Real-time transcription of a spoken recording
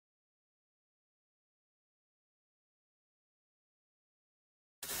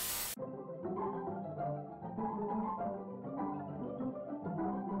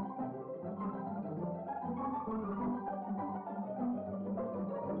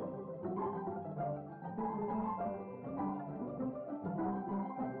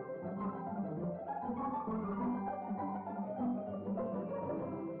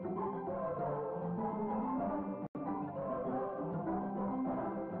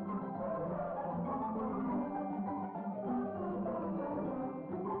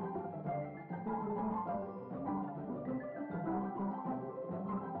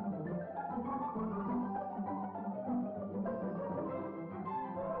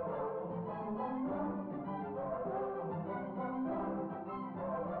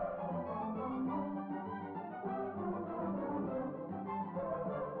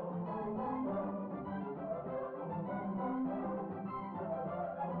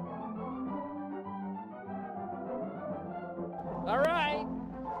All right.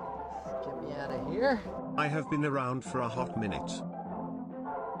 Get me out of here. I have been around for a hot minute.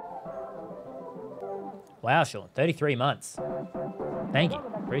 Wow, Sean, 33 months. Thank you.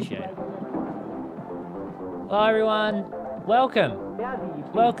 Appreciate it. Hello, everyone. Welcome.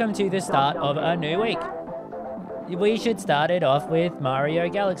 Welcome to the start of a new week. We should start it off with Mario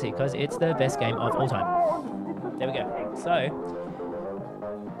Galaxy because it's the best game of all time. There we go. So,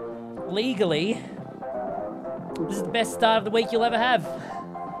 legally, this is the best start of the week you'll ever have.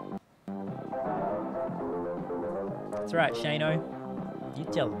 That's right, Shano. You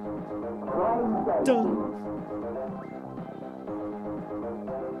tell them. Done.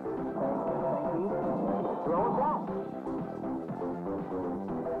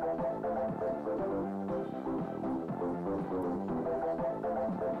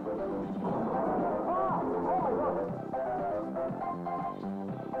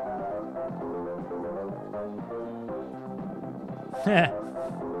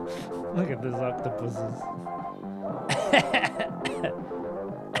 Look at these octopuses.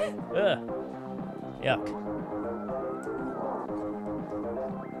 Ugh. Yuck.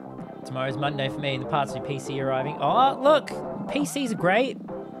 Tomorrow's Monday for me and the parts of PC arriving. Oh, look! PCs are great.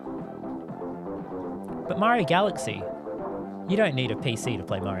 But Mario Galaxy, you don't need a PC to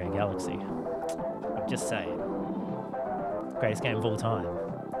play Mario Galaxy. I'm just saying. Greatest game of all time.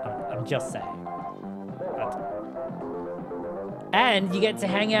 I'm just saying. And you get to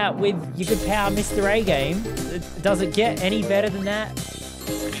hang out with your good pal, Mr. A Game. Does it get any better than that?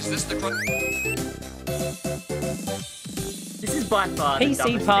 Is this the... This is by far the PC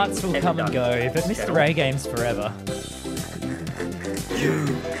dumbest parts thing will come ever and done go, to but this Mr. channel. A Game's forever.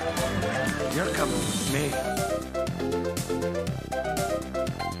 You're coming with me.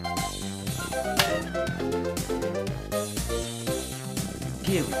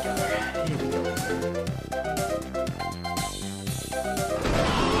 Here we go. Here we go.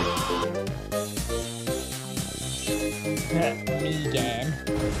 Megan.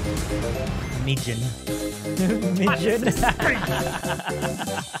 Midgen. Midgen.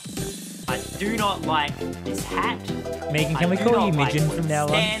 I do not like this hat. Megan, can I we do call not you like Midgen what from it now on?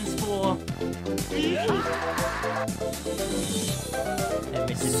 stands for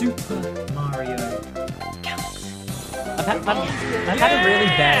Super Mario Galaxy. I've had a really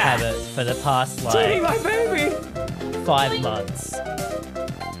bad habit for the past, like, my baby! 5 months.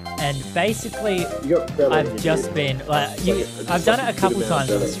 And basically, I've just been, like, I've done it a couple times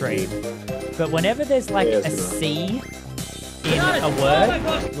on the stream, but whenever there's, like, a C in a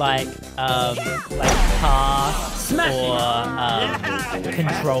word, like car or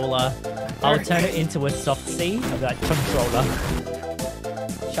controller, I'll turn it into a soft C. I'll be like, controller.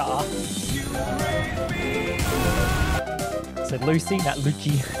 Shut up. So Lucy, not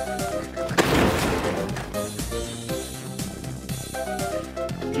Lucci.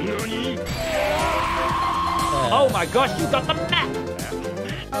 Oh my gosh, you got the map!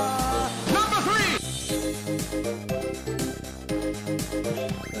 Number 3!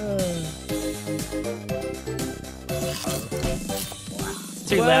 It's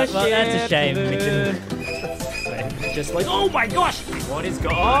too loud. Well, that's a shame. Midgen. Just like, oh my gosh! What is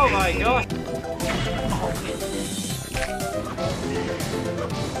going on? Oh my gosh!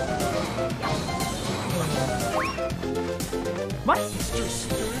 What?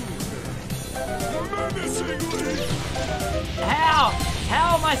 How?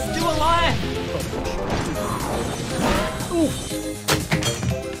 How am I still alive?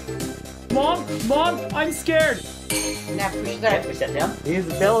 Mom? Mom? I'm scared! Now push that. Push that down. Here's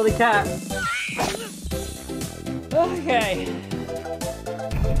the bell of the cat. Okay.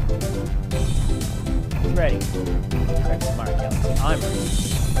 Who's ready? Ready for Mario Galaxy. I'm ready.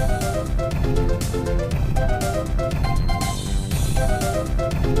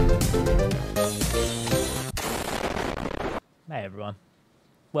 Hey everyone.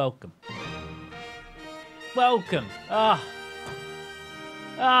 Welcome. Welcome. Ah.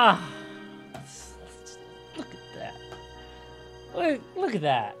 Ah. Look at that. Look at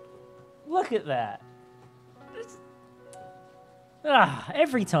that. Look at that.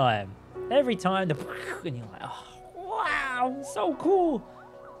 Every time the and you're like, oh, wow, so cool.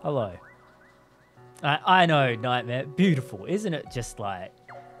 Hello. I know, Nightmare. Beautiful, isn't it? Just like,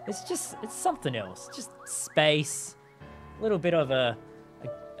 it's something else. Just space, a little bit of a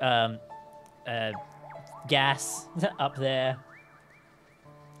gas up there,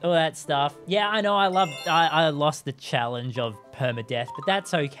 all that stuff. Yeah, I know. I lost the challenge of permadeath, but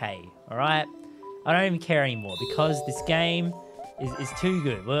that's okay. All right, I don't even care anymore because this game is too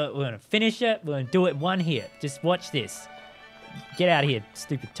good. We're gonna finish it. We're gonna do it one hit. Just watch this. Get out of here,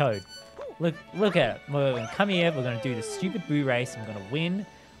 stupid toad. Look at it. We're gonna come here. We're gonna do the stupid boo race. I'm gonna win.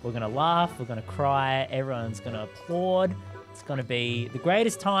 We're gonna laugh. We're gonna cry. Everyone's gonna applaud. It's gonna be the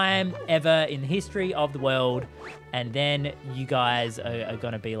greatest time ever in the history of the world. And then you guys are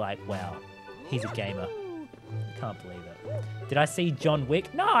gonna be like, wow, he's a gamer. I can't believe it. Did I see John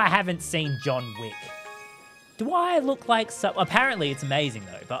Wick? No, I haven't seen John Wick. Do I look like some... Apparently it's amazing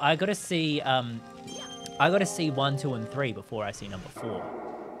though, but I gotta see 1, 2, and 3 before I see number 4.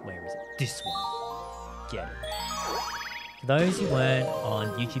 Where is it? This one. Get it. For those who weren't on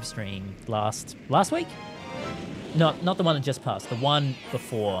YouTube stream last week? Not the one that just passed, the one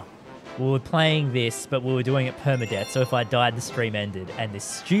before. We were playing this, but we were doing it permadeath, so if I died, the stream ended, and this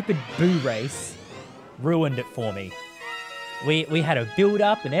stupid boo race ruined it for me. We had a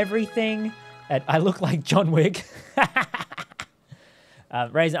build-up and everything, and I look like John Wick.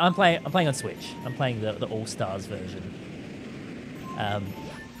 Razor, I'm playing on Switch. I'm playing the All-Stars version.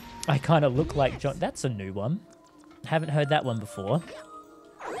 I kind of look like John... That's a new one. Haven't heard that one before.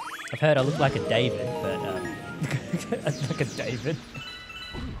 I've heard I look like a David, but... like a David.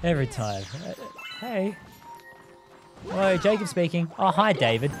 Every time. Hey. Hello, Jacob speaking. Oh, hi,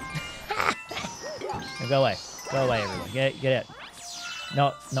 David. Now go away. Go away, everyone. Get out.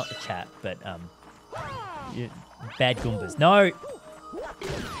 Not the chat, but, you bad Goombas. No!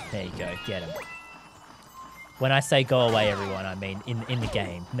 There you go. Get him. When I say go away, everyone, I mean in the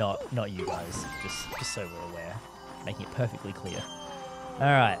game, not you guys. Just so we're aware. Making it perfectly clear.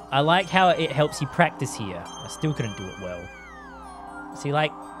 Alright, I like how it helps you practice here. I still couldn't do it well. See,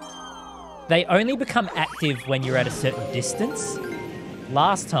 like, they only become active when you're at a certain distance.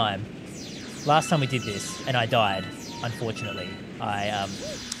 Last time we did this, and I died, unfortunately. I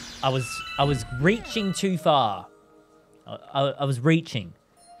was reaching too far. I was reaching.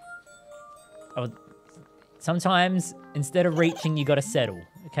 Sometimes, instead of reaching, you gotta settle,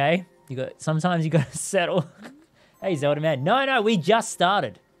 okay? Sometimes you gotta settle. Hey, Zelda man. No, we just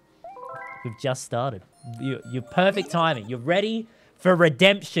started. We've just started. You're perfect timing. You're ready for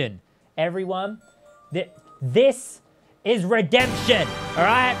redemption, everyone. This is redemption, all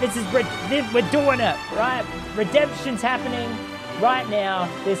right? We're doing it, all right? Redemption's happening right now.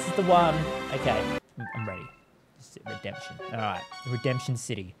 This is the one. Okay, I'm ready. This is it, redemption. All right, Redemption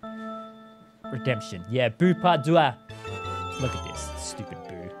City. Redemption. Yeah, Boo Padua. Look at this, stupid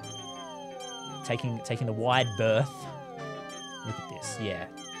Boo. Taking the wide berth. Look at this. Yeah,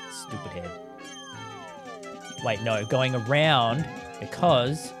 stupid head. Wait, no, going around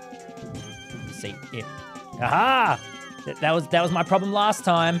because. Let's see, yeah. Aha! That was my problem last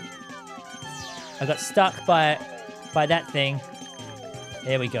time. I got stuck by that thing.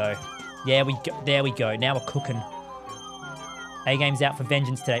 There we go. Yeah, there we go. Now we're cooking. A-Game's out for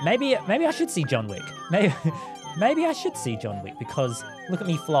vengeance today. Maybe I should see John Wick. Maybe I should see John Wick because look at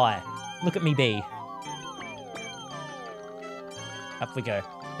me fly. Look at me be. Up we go.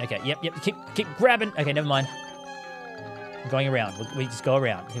 Okay, yep. Keep grabbing. Okay, never mind. I'm going around. We just go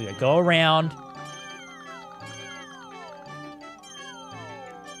around. Here we go. Go around.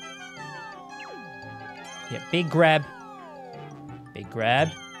 Yeah, big grab. Big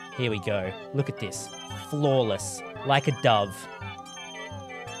grab. Here we go. Look at this. Flawless. Like a dove.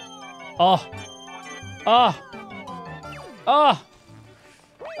 Oh.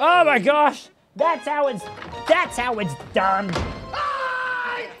 Oh my gosh! That's how it's done.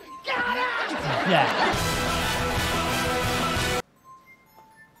 I got it! Yeah.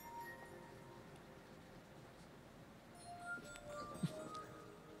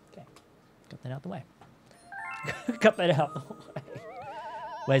 Okay. Got that out the way. Got that out the way.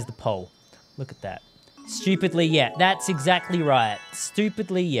 Where's the pole? Look at that. Stupidly, yeah. That's exactly right.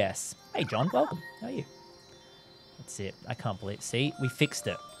 Stupidly, yes. Hey, John. Welcome. How are you? That's it. I can't believe it. See? We fixed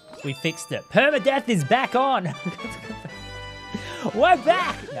it. We fixed it. Permadeath is back on. We're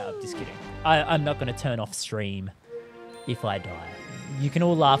back. No, I'm just kidding. I'm not going to turn off stream if I die. You can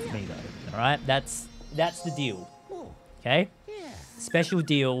all laugh at me though, all right? That's the deal, okay? Special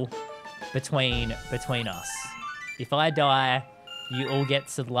deal between us. If I die, you all get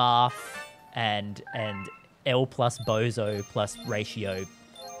to laugh and L plus bozo plus ratio,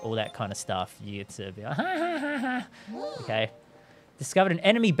 all that kind of stuff. You get to be like, ha, ha, ha, ha. Okay. Discovered an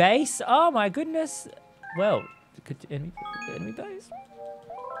enemy base. Oh my goodness. Well, enemy base.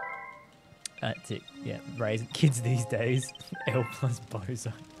 That's it. Yeah, raising kids these days. L plus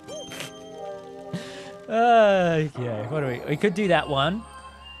bozo. Okay, what do we could do that one.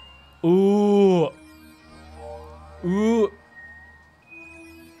 Ooh. Ooh.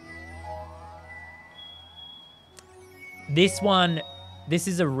 This one, this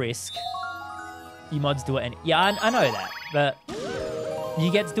is a risk. You mods do it, and yeah, I know that, but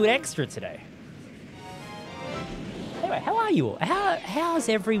you get to do it extra today. Anyway, how are you all? How's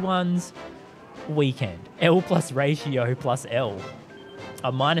everyone's weekend? L plus ratio plus L.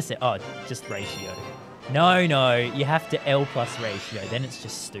 Oh, minus it. Oh, just ratio. No, you have to L plus ratio. Then it's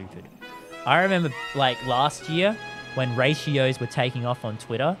just stupid. I remember like last year when ratios were taking off on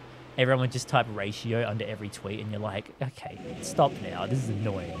Twitter, everyone would just type ratio under every tweet and you're like, okay, stop now. This is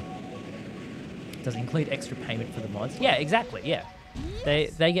annoying. Does it include extra payment for the mods? Yeah, exactly, yeah.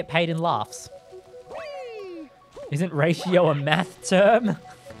 They get paid in laughs. Isn't ratio a math term?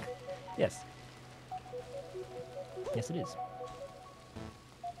 Yes. Yes, it is.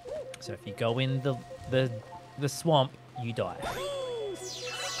 So if you go in the swamp, you die.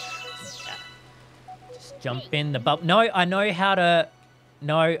 Just jump in the bubble. No, I know how to...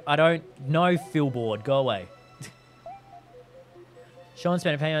 No, I don't. No, Philboard. Go away. Sean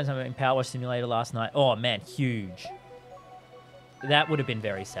spent a penny on something in Power Wash Simulator last night. Oh, man. Huge. That would have been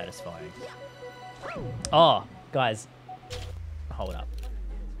very satisfying. Oh, guys. Hold up.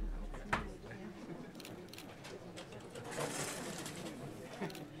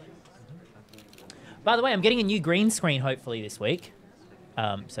 By the way, I'm getting a new green screen hopefully this week.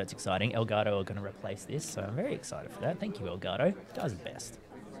 So it's exciting. Elgato are going to replace this, so I'm very excited for that. Thank you, Elgato. You guys are the best.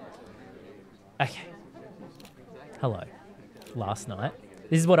 Okay. Hello. Last night.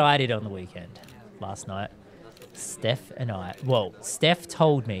 This is what I did on the weekend. Last night. Steph and I... Well, Steph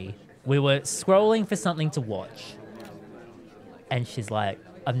told me we were scrolling for something to watch. And she's like,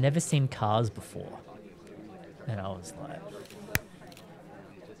 I've never seen Cars before. And I was like...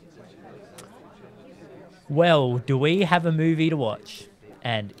 Well, do we have a movie to watch?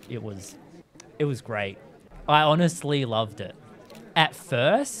 And it was great. I honestly loved it. At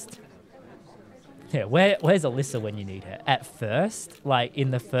first, yeah, where's Alyssa when you need her? At first, like in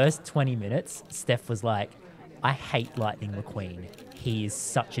the first 20 minutes, Steph was like, I hate Lightning McQueen. He is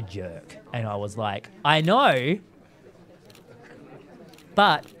such a jerk. And I was like, I know,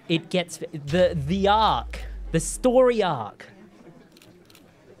 but it gets the arc, the story arc.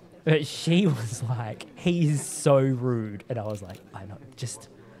 But she was like, he's so rude. And I was like, I know, just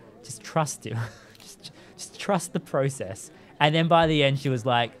trust him. just trust the process. And then by the end, she was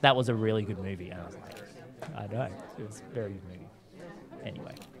like, that was a really good movie. And I was like, I know, it was a very good movie.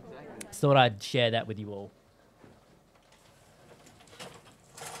 Anyway, just thought I'd share that with you all.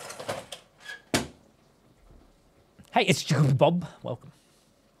 Hey, it's Bob. Welcome.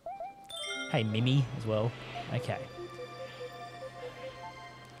 Hey, Mimi as well. Okay.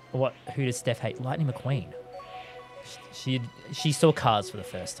 What? Who does Steph hate? Lightning McQueen. She saw Cars for the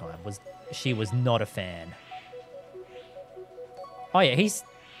first time. She was not a fan. Oh yeah,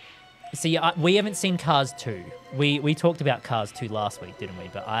 see, we haven't seen Cars 2. We talked about Cars 2 last week, didn't we?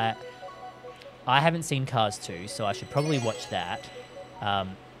 But I haven't seen Cars 2, so I should probably watch that.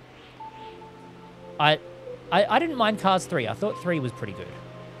 I didn't mind Cars 3. I thought 3 was pretty good.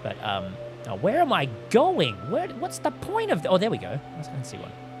 But oh, where am I going? What's the point of? Oh, there we go. Let's go and see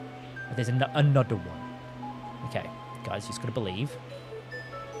one. Oh, there's another one. Okay, guys, just gotta believe.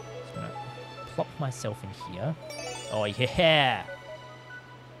 Just gonna plop myself in here. Oh yeah.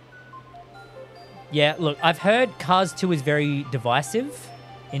 Yeah, look, I've heard Cars 2 is very divisive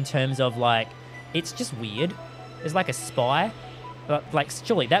in terms of like, it's just weird. There's like a spy, but like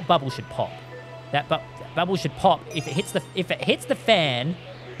surely that bubble should pop. That bubble should pop. If it hits the fan,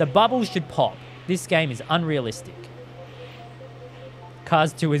 the bubble should pop. This game is unrealistic.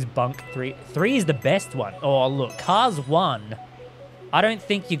 Cars 2 is bunk. 3 is the best one. Oh, look, Cars 1. I don't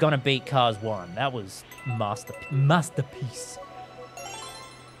think you're gonna beat Cars 1. That was masterpiece.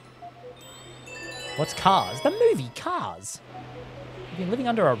 What's Cars? The movie Cars. You've been living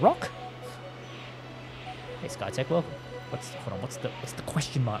under a rock? Hey, SkyTech, welcome. Hold on, what's the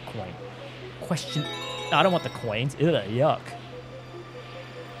question mark coin? Question. No, I don't want the coins. Ugh, yuck.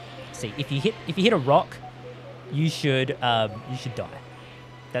 See, if you hit a rock, you should die.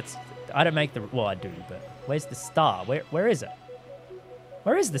 That's, I don't make the, well, I do, but where's the star? Where is it?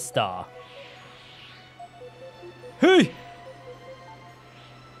 Where is the star? Hey!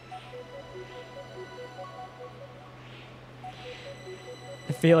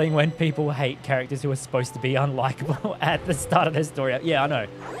 The feeling when people hate characters who are supposed to be unlikable at the start of their story. Yeah, I know.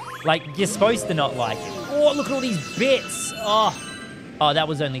 Like, you're supposed to not like it. Oh, look at all these bits. Oh, that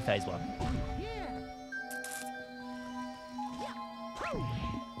was only phase 1.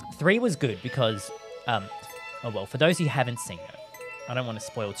 3 was good because, oh well, for those who haven't seen it, I don't want to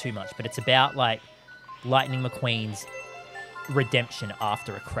spoil too much, but it's about, like, Lightning McQueen's redemption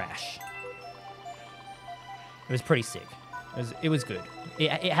after a crash. It was pretty sick. It was good.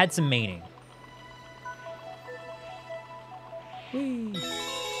 It had some meaning. Whee.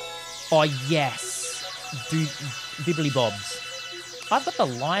 Oh, yes. Dude, bibbly bobs. I've got the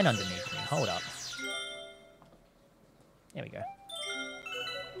line underneath me. Hold up. There we go.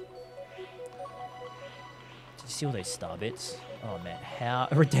 Did you see all those star bits? Oh, man. How...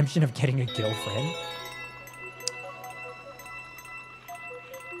 A redemption of getting a girlfriend.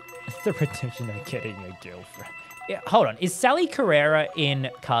 The redemption of getting a girlfriend. Yeah, hold on. Is Sally Carrera in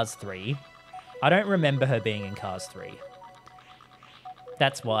Cars 3? I don't remember her being in Cars 3.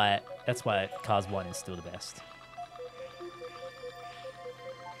 That's why Cars 1 is still the best.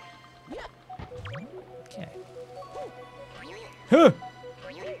 Okay. Huh!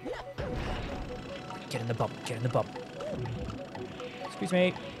 Get in the bubble. Get in the bubble. Excuse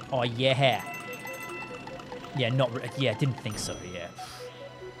me. Oh, yeah. Yeah, yeah, didn't think so, yeah.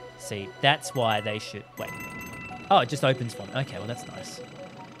 See, that's why they should... Wait. Oh, it just opens for me. Okay, well, that's nice.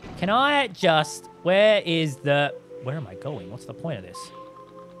 Can I just... Where am I going? What's the point of this?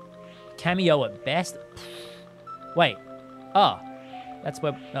 Cameo at best? Wait. Oh. That's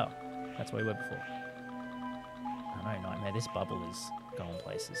where... Oh. That's where we were before. I know, Nightmare. This bubble is going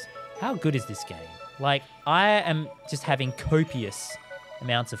places. How good is this game? Like, I am just having copious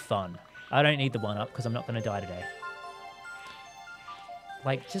amounts of fun. I don't need the 1-up because I'm not going to die today.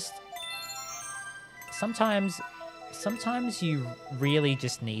 Like, just... Sometimes you really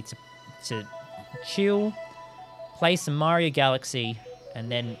just need to chill, play some Mario Galaxy,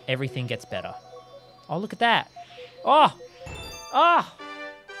 and then everything gets better. Oh, look at that. Oh! Oh!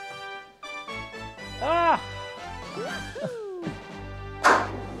 Ah!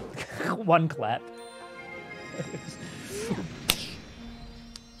 One clap.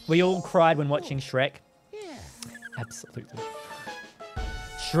 We all cried when watching Shrek. Yeah. Absolutely.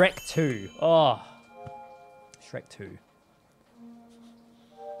 Shrek 2. Oh. Shrek 2.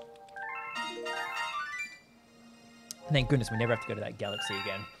 Thank goodness we never have to go to that galaxy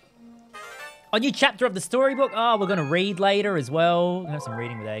again. A new chapter of the storybook. Oh, we're going to read later as well. We're going to have some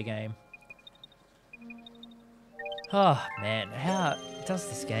reading with A-Game. Oh, man. How does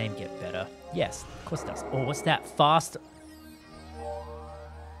this game get better? Yes, of course it does. Oh, what's that? Fast...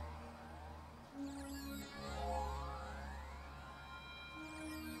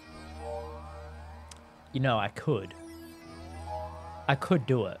 You know, I could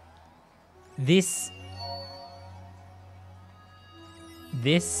do it. This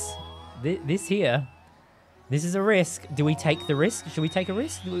here, this is a risk. Do we take the risk? Should we take a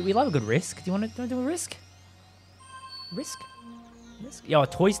risk? We love a good risk. Do you want to do a risk? Risk? Yo,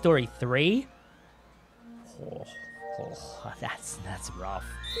 Toy Story 3? Oh, that's rough.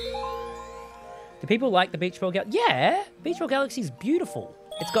 Do people like the Beach Ball Galaxy? Yeah, Beach Ball Galaxy is beautiful.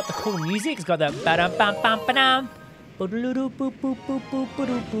 It's got the cool music. It's got that ba-dum bam bam ba-dum.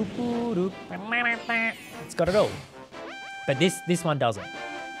 It's got it all. But this one doesn't.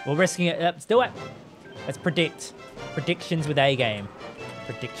 We're risking it. Let's do it. Let's predict. Predictions with A-Game.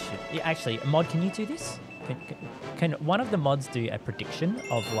 Prediction. Yeah, actually, mod, can you do this? Can one of the mods do a prediction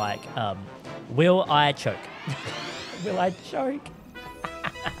of like, will I choke? Will I choke?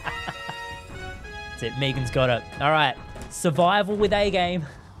 That's it. Megan's got it. All right. Survival with A-Game.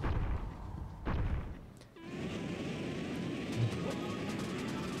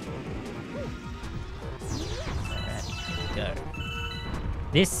 Alright, here we go.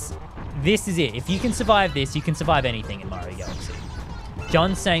 This is it. If you can survive this, you can survive anything in Mario Galaxy.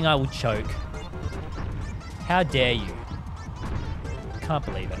 John's saying I will choke. How dare you? Can't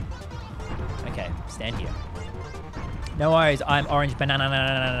believe it. Okay, stand here. No worries, I'm orange banana.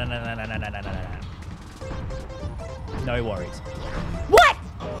 No worries. What?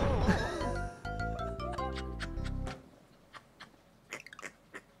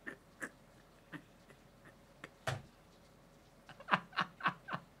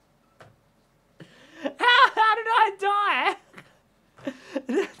 How did I die?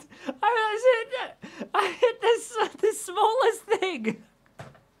 I hit the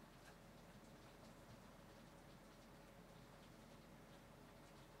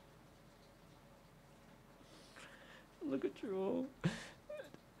Look at you all.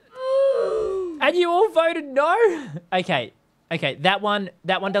 And you all voted no? Okay. Okay, that one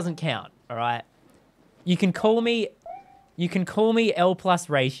doesn't count, all right? You can call me L plus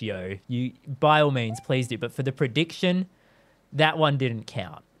ratio. You, by all means, please do. But for the prediction, that one didn't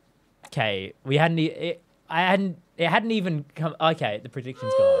count. Okay, it hadn't even come. Okay, the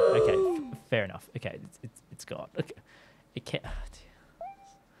prediction's gone. Okay, fair enough. Okay, it's gone. Okay, it can't.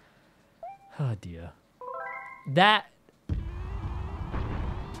 Oh dear.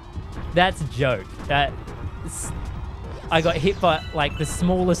 That's a joke. I got hit by like the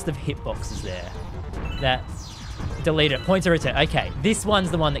smallest of hitboxes there. Delete it. Points are returned. Okay, this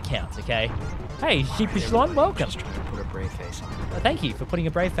one's the one that counts. Okay. Hey, Sheepishline, welcome. Just trying to put a brave face on. Thank you for putting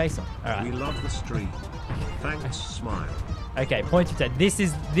a brave face on. All right. We love the stream. Thanks, smile. Okay, points returned. This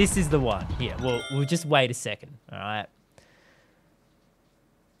is the one. Here, we'll just wait a second. All right.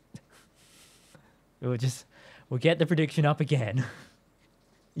 We'll get the prediction up again.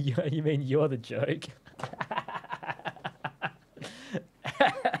 You mean you're the joke?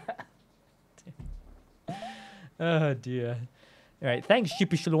 Oh dear. All right, thanks,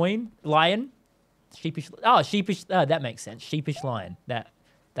 Sheepish Lion. Sheepish. That makes sense. Sheepish Lion.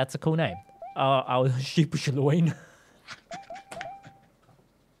 That's a cool name. I was Sheepish Lion.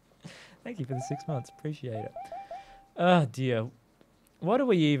 Thank you for the 6 months. Appreciate it. Oh dear. What are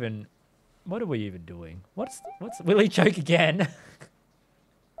we even doing? What's Willy choke again?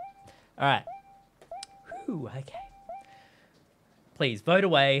 All right. Whew, okay. Please vote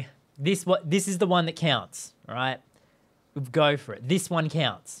away. This is the one that counts. All right. Go for it. This one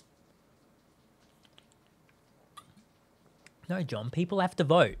counts. No, John. People have to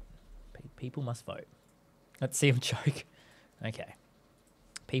vote. People must vote. Let's see him choke. Okay.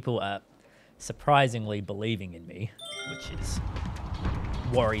 People are surprisingly believing in me, which is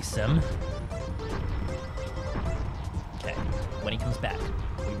worrisome. Okay. When he comes back,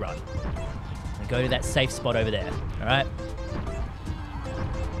 we run. We go to that safe spot over there. All right.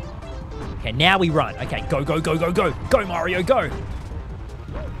 Okay, now we run. Okay, go, go, go, go, go. Go, Mario, go.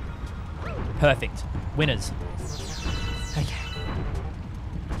 Perfect. Winners. Okay.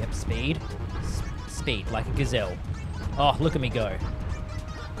 Yep, speed. Speed, like a gazelle. Oh, look at me go.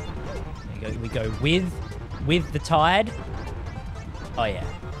 There we go with the tide. Oh, yeah.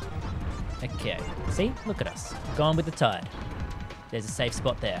 Okay. See? Look at us. Going with the tide. There's a safe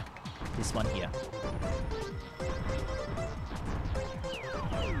spot there. This one here.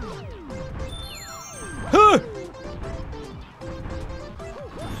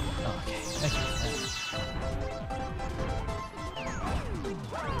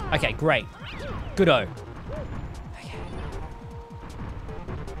 Okay, great. Good-o. Okay.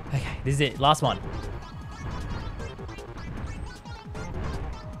 Okay, this is it. Last one.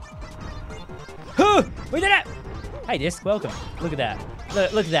 We did it! Hey, Disc, welcome. Look at that.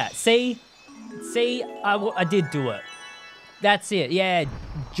 Look at that. See? I did do it. That's it. Yeah,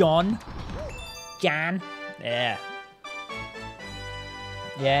 John. Jan. Yeah.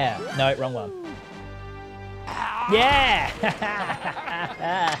 Yeah. No, wrong one. Yeah!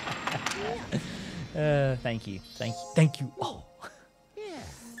 Thank you. Thank you. Oh.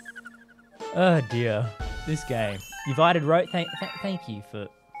 Oh dear. This game. Divided wrote. Thank you for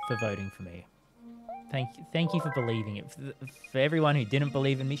voting for me. Thank you for believing it. For everyone who didn't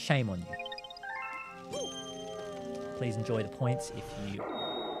believe in me, shame on you. Please enjoy the points if you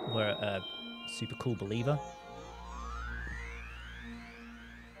were a super cool believer.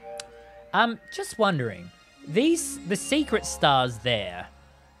 Just wondering, the secret stars there,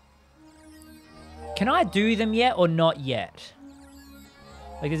 can I do them yet or not yet?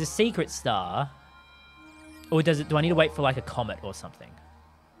 Like, there's a secret star, or do I need to wait for like a comet or something?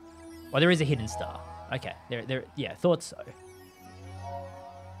 Well, there is a hidden star. Okay, yeah, thought so.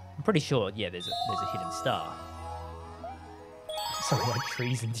 I'm pretty sure, yeah, there's a hidden star. Sorry, like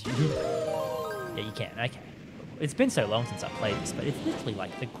treason to you. Yeah, you can. Okay. It's been so long since I played this, but it's literally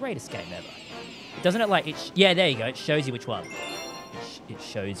like the greatest game ever. Doesn't it like it? Yeah, there you go. It shows you which one. It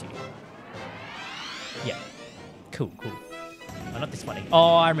shows you. Yeah. Cool. Oh, not this one.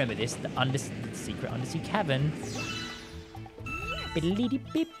 Oh, I remember this. The secret undersea cavern. See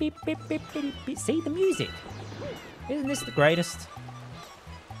the music? Isn't this the greatest?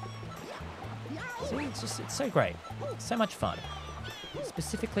 See, it's so great. So much fun.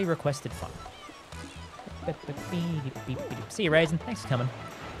 Specifically requested fun. See you, Raisin. Thanks for coming.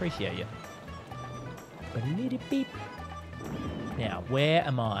 Appreciate you. Now, where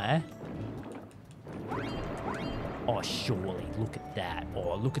am I? Oh, surely. Look at that.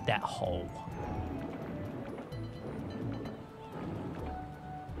 Oh, look at that hole.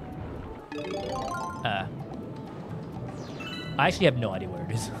 I actually have no idea where it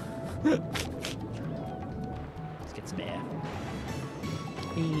is. Let's get some air.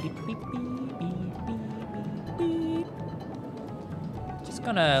 Just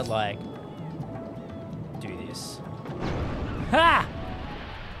gonna, like, do this. Ha!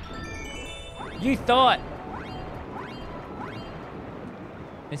 You thought.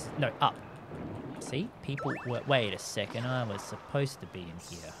 This, no, up. See? People were, wait a second, I was supposed to be in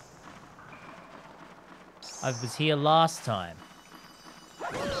here. I was here last time.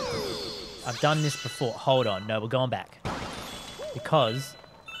 I've done this before. Hold on, no, we're going back. Because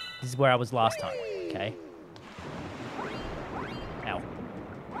this is where I was last time, okay? Ow.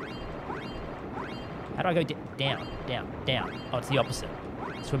 How do I go down, down, down? Oh, it's the opposite.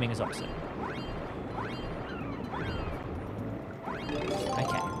 Swimming is opposite.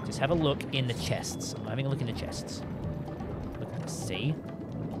 Okay, just have a look in the chests. I'm having a look in the chests. Look, see?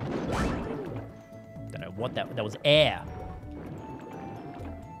 Don't know what that was. Air.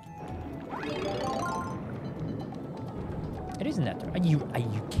 It isn't that. Are you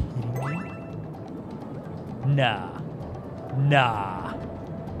kidding me? Nah. Nah.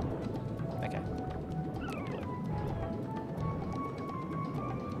 Okay.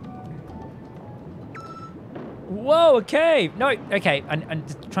 Whoa, okay. No, okay. I'm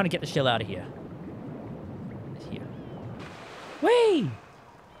just trying to get the shell out of here. Here. Whee!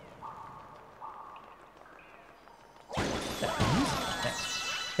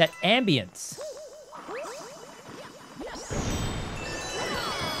 That ambience.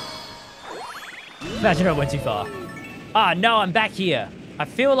 Imagine I went too far. Ah, no, I'm back here. I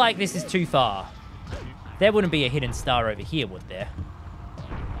feel like this is too far. There wouldn't be a hidden star over here, would there?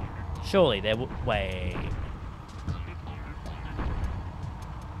 Surely there would... Wait.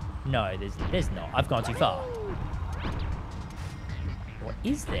 No, there's not. I've gone too far. What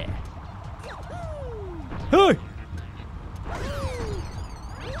is there? Hey!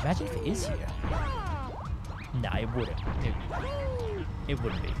 Imagine if it is here. Nah, it wouldn't. It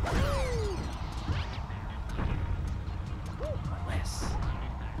wouldn't be. Unless...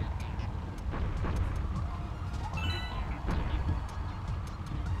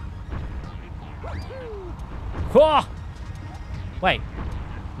 Whoa! Wait.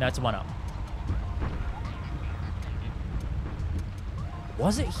 No, it's a 1-up.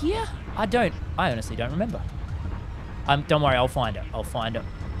 Was it here? I honestly don't remember. Don't worry, I'll find it. I'll find it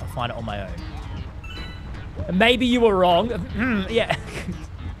on my own. Maybe you were wrong. Yeah.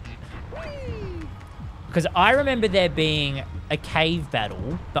 Because I remember there being a cave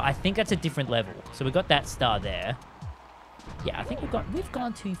battle, but I think that's a different level. So we got that star there. Yeah, I think we've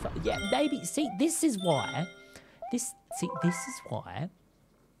gone too far. Yeah, maybe. See, this is why. This is why.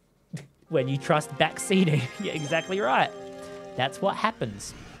 When you trust backseating. Yeah, exactly right. That's what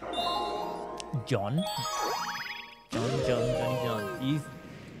happens. Johnny John.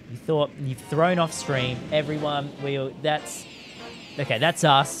 You thought you've thrown off stream. Everyone, that's okay. That's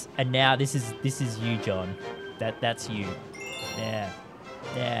us. And now this is you, John. That's you. Yeah.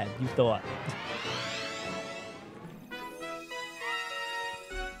 You thought.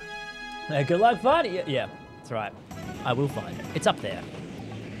 Good luck finding it. Yeah, that's right. I will find it. It's up there.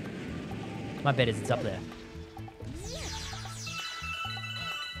 My bet is it's up there.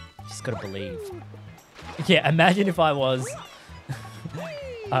 Just gotta believe. Yeah, imagine if I was...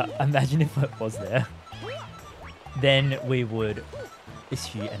 imagine if I was there. Then we would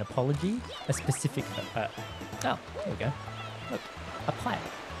issue an apology. A specific... oh, there we go. Look, a plaque.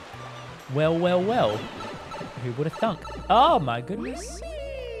 Well. Who would have thunk? Oh, my goodness.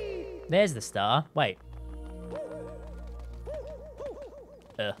 There's the star. Wait.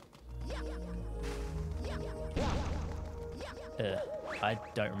 I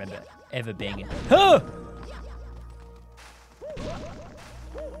don't remember ever being in. Huh!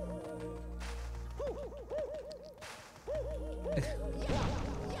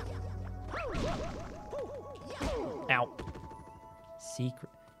 Ow.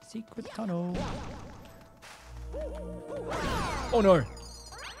 Secret tunnel. Oh no.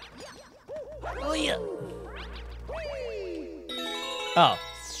 Oh yeah. Oh.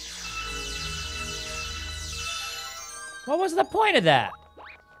 What was the point of that?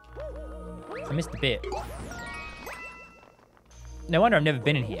 I missed a bit. No wonder I've never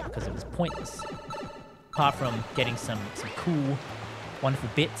been in here, because it was pointless. Apart from getting some cool, wonderful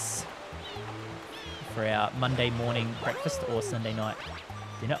bits for our Monday morning breakfast or Sunday night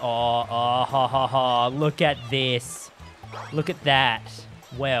dinner. Oh, look at this. Look at that.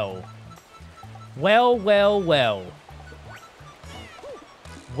 Well.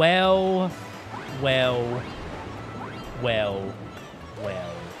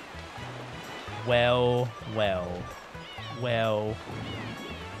 Well.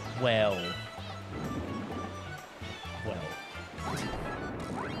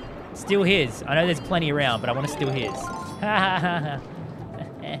 Steal his. I know there's plenty around, but I want to steal his.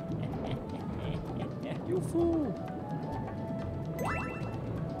 You fool.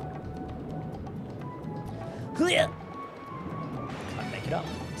 Can't make it up.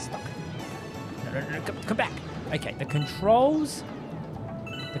 Stuck. No, come back. Okay, the controls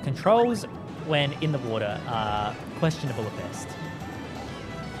when in the water are questionable at best.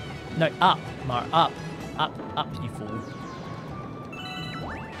 No, up, Mar, up, you fool.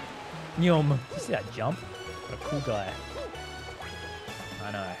 Yum. You see that jump? What a cool guy.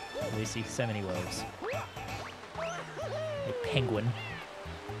 I know. Lucy, so many worlds. A penguin.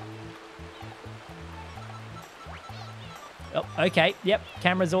 Oh, okay. Yep.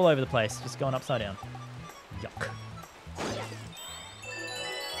 Cameras all over the place. Just going upside down. Yuck.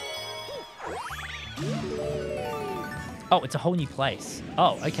 Oh, it's a whole new place.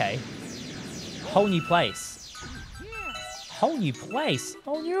 Oh, okay. Whole new place. Whole new place.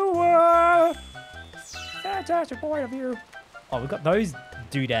 Whole new world. Fantastic point of view. Oh, we've got those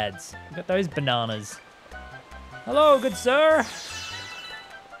doodads. We've got those bananas. Hello, good sir.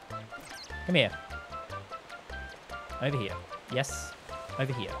 Come here. Over here. Yes.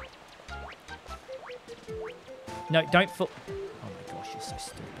 Over here. No, don't fall. Oh my gosh, you're so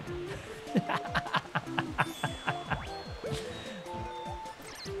stupid.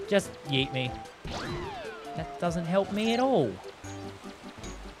 Just yeet me. That doesn't help me at all.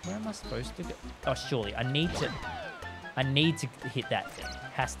 Where am I supposed to go? Oh, surely. I need to hit that thing.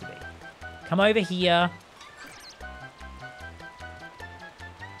 Has to be. Come over here.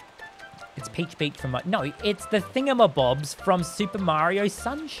 It's Peach Beach from my... No, it's the thingamabobs from Super Mario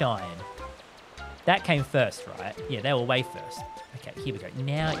Sunshine. That came first, right? Yeah, they were way first. Okay, here we go.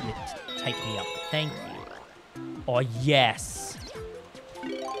 Now you take me up. Thank you. Oh, yes.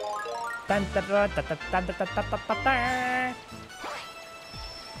 I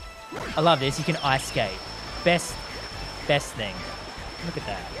love this. You can ice skate. Best thing. Look at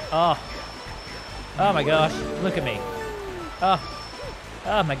that. Oh my gosh. Look at me. Oh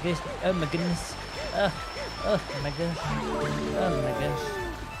my gosh. Oh my goodness. Oh my gosh. Oh my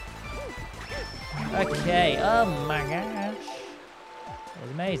gosh. Okay. Oh my gosh. That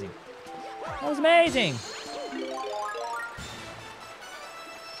was amazing. That was amazing.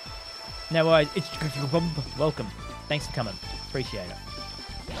 No worries. It's welcome. Thanks for coming. Appreciate it.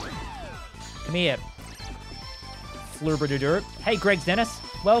 Come here. Flurberdudur. Hey, Greg Dennis.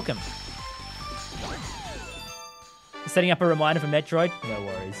 Welcome. Setting up a reminder for Metroid. No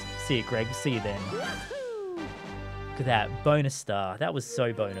worries. See you, Greg. See you then. Look at that. Bonus star. That was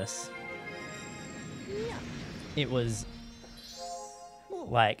so bonus. It was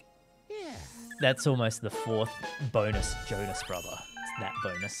like, that's almost the 4th bonus Jonas Brother. It's that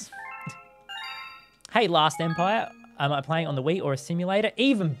bonus. Hey, Last Empire. Am I playing on the Wii or a simulator?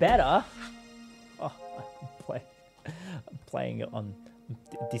 Even better. Oh, I'm playing it on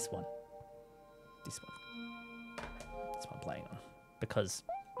this one. This one. That's what I'm playing on. Because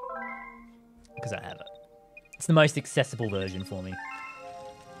I have it. It's the most accessible version for me.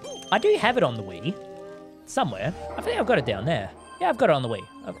 I do have it on the Wii. Somewhere. I think I've got it down there. Yeah, I've got it on the Wii.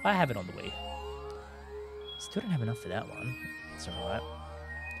 I have it on the Wii. Still don't have enough for that one. It's alright.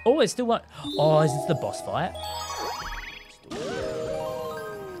 Oh, it's still one. Oh, is this the boss fight?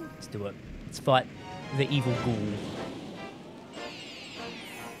 Let's do it. Let's fight the evil ghoul.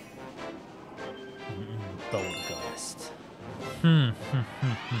 Boldgeist.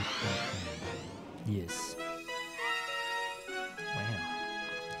 Yes.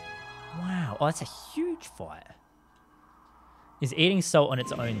 Wow. Oh, that's a huge fight. Is eating salt on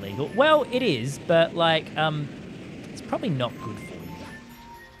its own legal? Well, it is, but like, it's probably not good for you.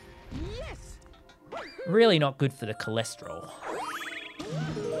 Really not good for the cholesterol.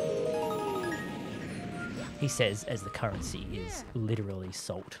 He says as the currency is literally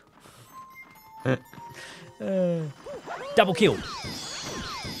salt. Double kill.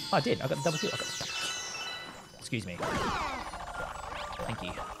 Oh, I did. I got the double kill. Excuse me. Thank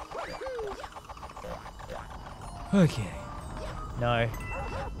you. Okay. No.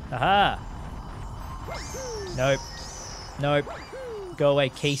 Aha. Nope. Nope. Go away,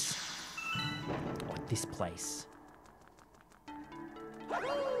 Keith. Oh, this place.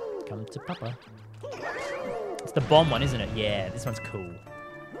 Come to Papa. It's the bomb one, isn't it? Yeah, this one's cool.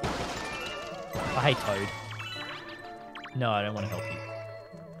 I hate Toad. No, I don't want to help you.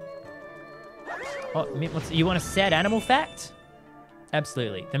 Oh, you want a sad animal fact?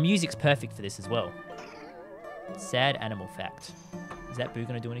 Absolutely. The music's perfect for this as well. Sad animal fact. Is that Boo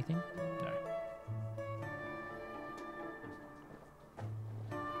going to do anything? No.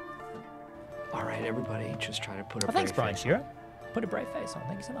 right, everybody, just try to put a Oh, thanks, brave Brian face Shearer. Put a brave face on.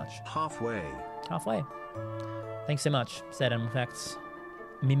 Thank you so much. Halfway. Halfway. Thanks so much, Sad Animal Facts.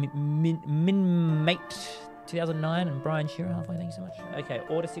 Minmate 2009 and Brian Shearer. Halfway. Thank you so much. Okay,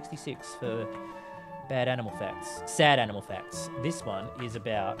 Order 66 for Bad Animal Facts. Sad Animal Facts. This one is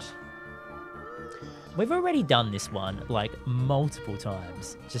about... We've already done this one, like, multiple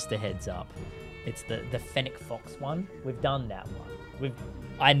times. Just a heads up. It's the Fennec Fox one. We've done that one.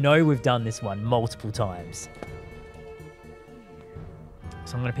 I know we've done this one multiple times.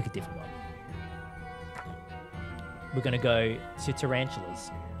 So I'm going to pick a different one. We're going to go to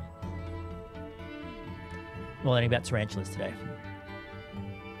tarantulas. We're learning about tarantulas today.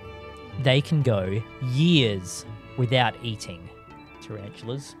 They can go years without eating,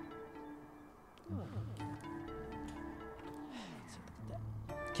 tarantulas.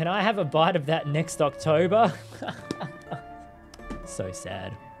 Can I have a bite of that next October? So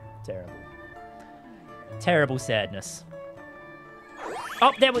sad. Terrible. Terrible sadness.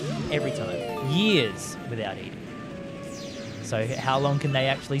 Oh, there was... Every time. Years without eating. So how long can they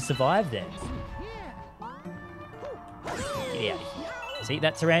actually survive then? Get out of here. See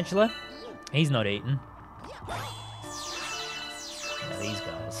that tarantula? He's not eating. Now these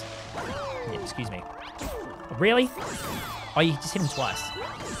guys. Yeah, excuse me. Really? Oh, you just hit them twice.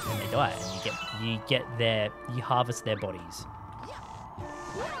 And they die. And you harvest their bodies.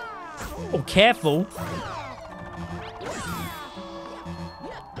 Oh, careful!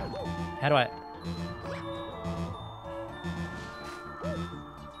 How do I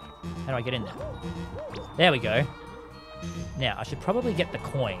get in there? There we go. Now, I should probably get the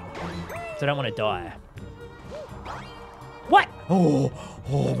coin, because I don't want to die. What? Oh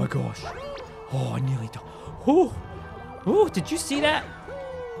my gosh. Oh, I nearly died. Oh, did you see that?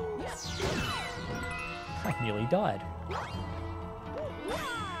 I nearly died.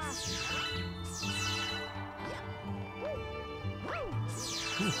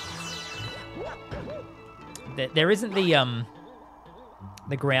 There isn't the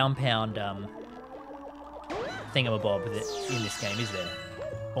ground pound thingamabob in this game, is there?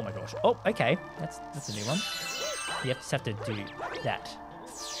 Oh my gosh. Oh, okay. That's a new one. You just have to do that.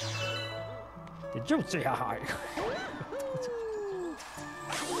 Did you see how high?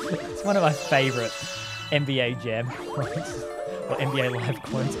 It's one of my favorite NBA Jam quotes, or NBA Live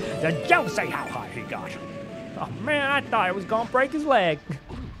quotes. Did you see how high he got? Oh man, I thought I was gonna break his leg.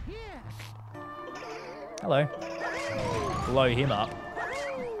 Hello. Blow him up.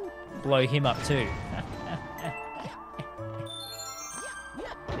 Blow him up too.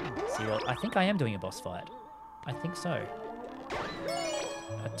 See, well, I think I am doing a boss fight. I think so.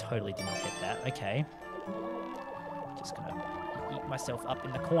 I totally did not get that. Okay. Just gonna eat myself up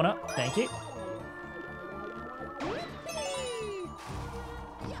in the corner. Thank you.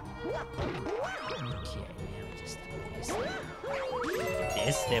 Okay, now just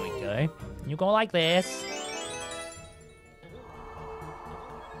this. There we go. You go like this.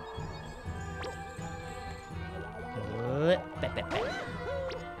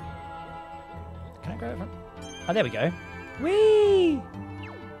 Can I grab it from? Oh, there we go. Whee!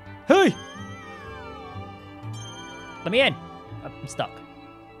 Hey! Let me in. I'm stuck.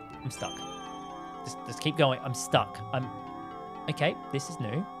 I'm stuck. Just keep going. I'm stuck. Okay, this is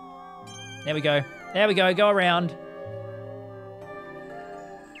new. There we go. There we go. Go around.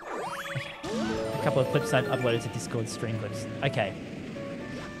 Okay. A couple of clips I've uploaded to Discord stream clips. Okay.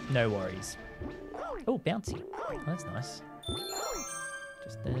 No worries. Oh, bouncy. Oh, that's nice.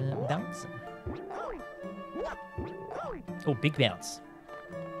 Just bouncing. Oh, big bounce.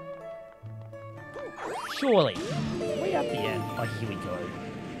 Surely. Way up the end. Oh, here we go.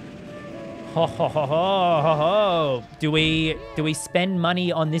 Ho ho ho ho ho ho. Do we spend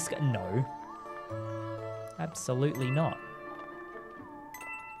money on this? No. Absolutely not.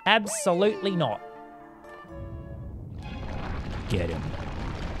 Absolutely not. Get him.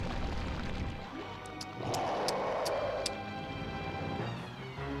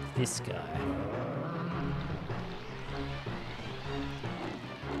 This guy.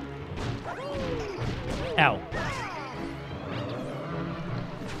 Ow.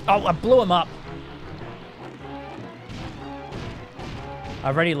 Oh, I blew him up.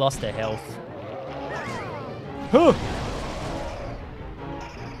 I've already lost their health. Huh.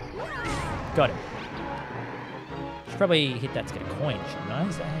 Got it. Should probably hit that to get a coin, shouldn't I?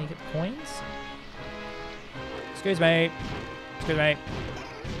 Is that how you get the coins? Excuse me. Excuse me.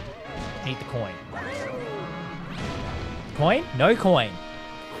 Need the coin. Coin? No coin.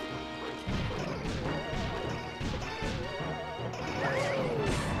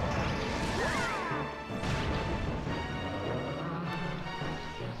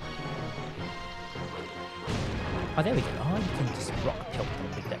 Oh, there we go. Oh, you can just rock pelt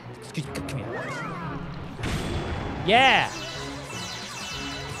them with that. Excuse me, come here. Yeah!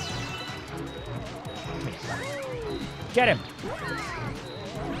 Come here. Get him!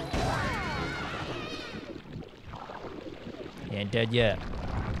 He ain't dead yet.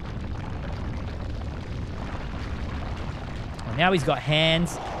 Well, now he's got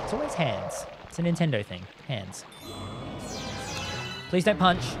hands. It's always hands. It's a Nintendo thing. Hands. Please don't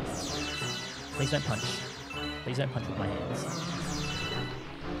punch. Please don't punch. Please don't punch with my hands.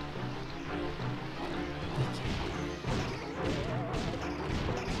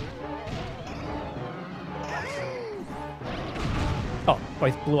 Oh,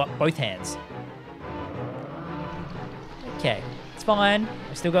 both blew up both hands. Okay, it's fine.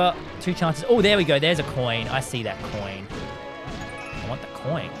 I've still got 2 chances. Oh, there we go. There's a coin. I see that coin. I want the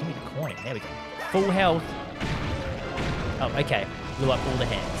coin. Give me the coin. There we go. Full health. Oh, okay. Blew up all the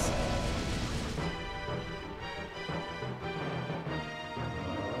hands.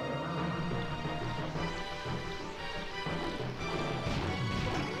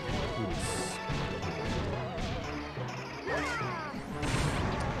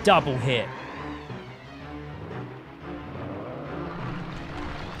 Double hit.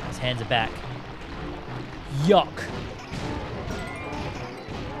 His hands are back. Yuck.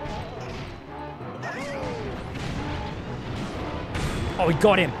 Oh, we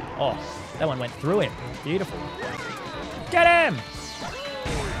got him. Oh, that one went through him. Beautiful. Get him!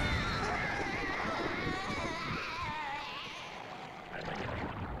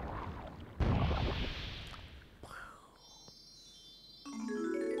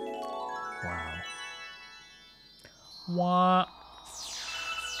 Wow.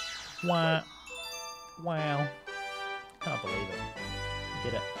 Wah. Wow. Can't believe it. We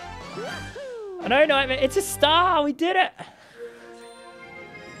did it. I know, Nightmare. It's a star. We did it.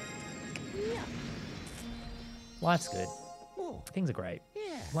 Life's good. Things are great.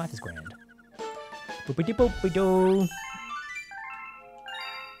 Life is grand. Boopity-boopity-doo.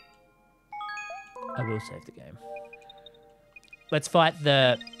 I will save the game. Let's fight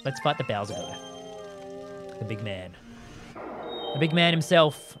the Bowser guy. The big man. The big man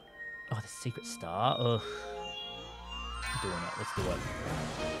himself. Oh, the secret star. Ugh. I'm doing it. Let's do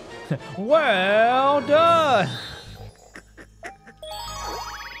it. Well done.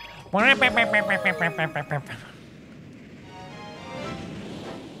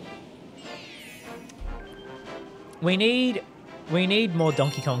 We need more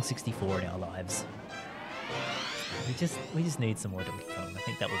Donkey Kong 64 in our lives. We just need some more Donkey Kong. I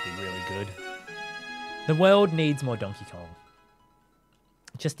think that would be really good. The world needs more Donkey Kong.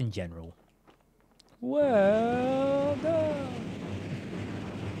 Just in general. Well done.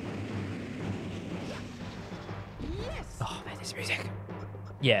 Oh man, this music.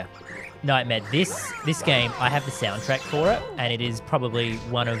 Yeah. Nightmare. This game, I have the soundtrack for it, and it is probably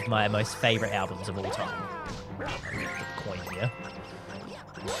one of my most favorite albums of all time. Get the coin here.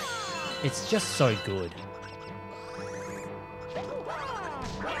 It's just so good.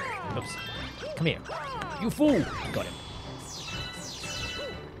 Oops. Come here. You fool! Got him.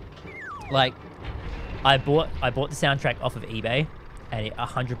 Like, I bought the soundtrack off of eBay, and it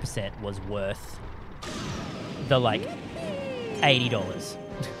 100% was worth the like $80.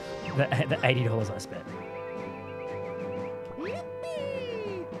 the $80 I spent.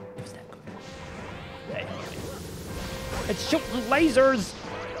 It was that good. Hey, it's shooting lasers.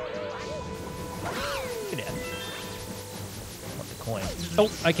 Get out. Want the coin?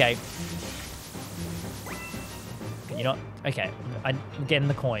 Oh, okay. You know, okay, I'm getting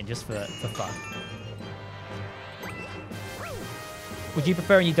the coin just for fun. Would you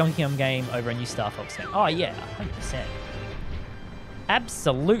prefer a new Donkey Kong game over a new Star Fox game? Oh yeah, 100%.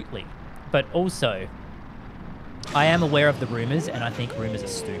 Absolutely. But also, I am aware of the rumors, and I think rumors are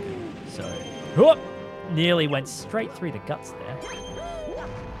stupid. So, whoop, nearly went straight through the guts there.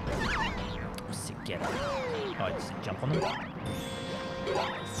 Get up. Oh, just jump on them.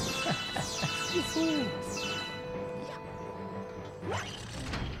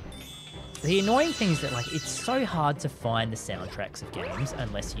 The annoying thing is that, like, it's so hard to find the soundtracks of games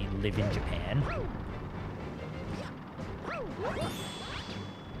unless you live in Japan.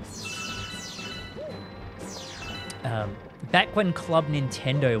 Back when Club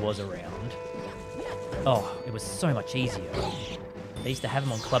Nintendo was around, oh, it was so much easier. They used to have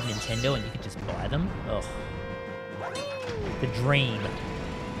them on Club Nintendo and you could just buy them. Oh, the dream.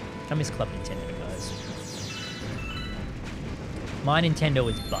 I miss Club Nintendo, guys. My Nintendo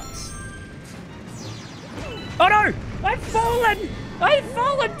is butts. Oh no! I've fallen! I've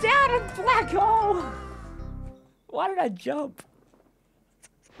fallen down a black hole! Why did I jump?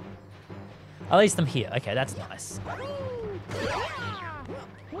 At least I'm here. Okay, that's nice.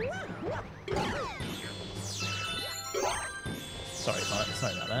 Sorry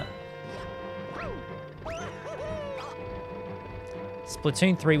about that.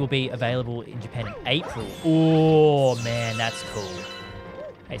 Splatoon 3 will be available in Japan in April. Oh man, that's cool.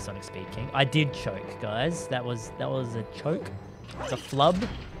 Hey, Sonic Speed King. I did choke, guys. That was a choke. It's a flub,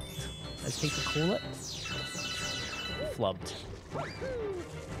 as people call it. Flubbed.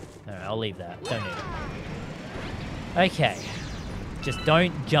 Alright, I'll leave that. Don't need it. Okay. Just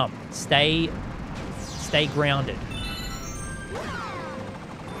don't jump. Stay grounded.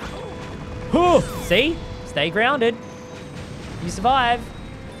 Whew! See? Stay grounded. You survive.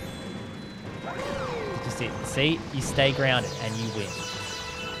 Just it. See? You stay grounded and you win.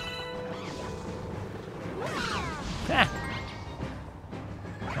 Ah.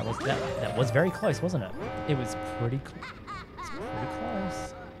 That was very close, wasn't it? It was pretty close. It's pretty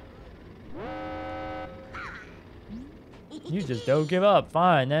close. You just don't give up.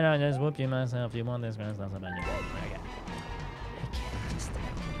 Fine. Then I just whoop you myself. You want this? Okay. Okay. Just a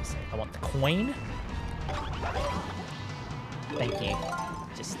second. I want the coin. Thank you.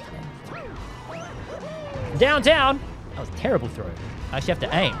 Just downtown. That was a terrible throw. I actually have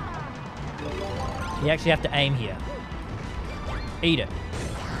to aim. You actually have to aim here. Eat it.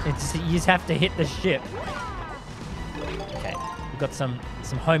 You just have to hit the ship. Okay, we've got some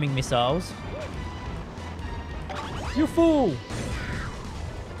homing missiles. You fool!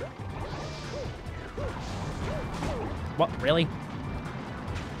 What? Really?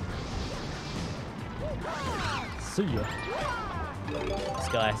 See ya. This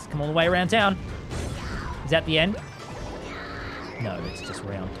guy's come all the way around town. Is that the end? No, it's just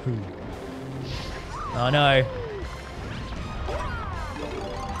round 2. Oh no.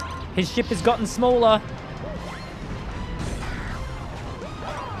 His ship has gotten smaller.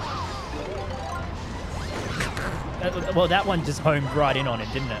 Well, that one just homed right in on it,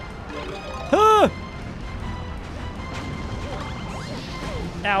 didn't it? Ah!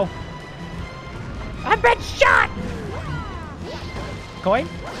 Ow. I've been shot! Coin?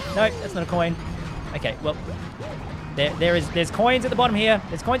 No, that's not a coin. Okay, well, there's coins at the bottom here.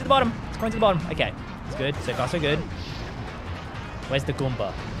 There's coins at the bottom. There's coins at the bottom. Okay, it's good. So far, so good. Where's the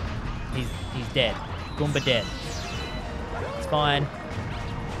Goomba? He's dead. Goomba dead. It's fine.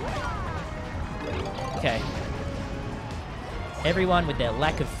 Okay. Everyone with their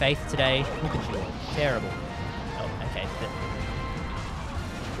lack of faith today. Look at you. Terrible. Oh, okay.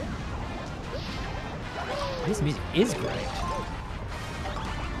 This music is great.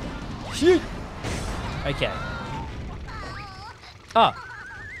 Shoot! Okay. Oh.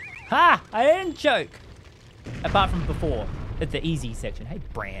 Ha! I didn't choke! Apart from before, at the easy section. Hey,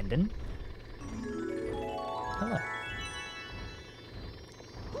 Brandon. Hello.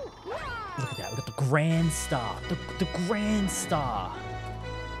 Look at that. We've got the Grand Star. The Grand Star.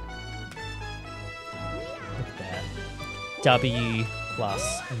 Look at that. W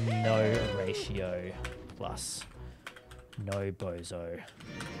plus no ratio plus no bozo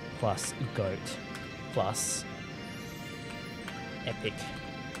plus goat plus epic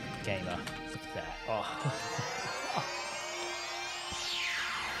gamer. Look at that. Oh.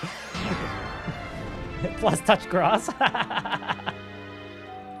 Plus touch grass.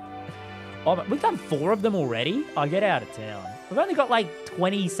 Oh, but we've done 4 of them already? Oh, get out of town. We've only got like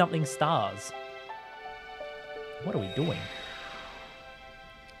 20-something stars. What are we doing?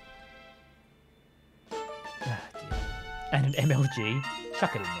 Ah, dear. And an MLG.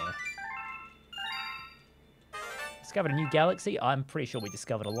 Chuck it in there. Discovered a new galaxy? I'm pretty sure we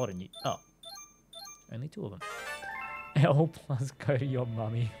discovered a lot of new... Oh. Only 2 of them. L plus go to your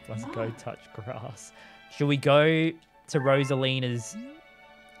mummy plus go touch grass. Should we go to Rosalina's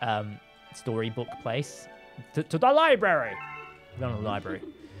storybook place? To the library! We're going to the library.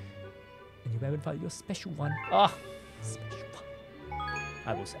 And you'll be able to find your special one. Oh, special one.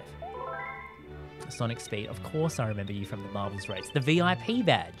 I will save. Sonic Speed. Of course I remember you from the Marbles race. The VIP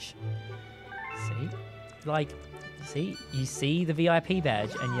badge. See? Like, see? You see the VIP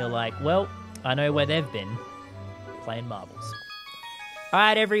badge and you're like, well, I know where they've been. Playing marbles. All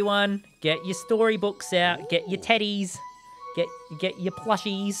right, everyone, get your storybooks out. Get your teddies. Get your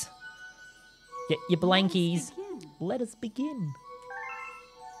plushies. Get your blankies. Let us begin.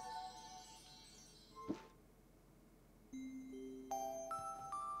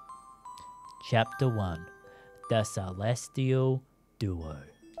 Chapter 1: The Celestial Duo.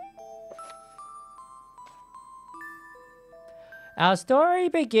 Our story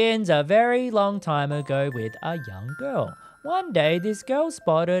begins a very long time ago with a young girl. One day, this girl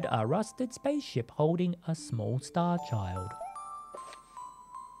spotted a rusted spaceship holding a small star child.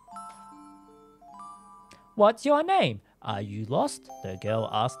 What's your name? Are you lost? The girl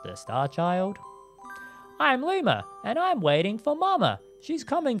asked the star child. I'm Luma, and I'm waiting for Mama. She's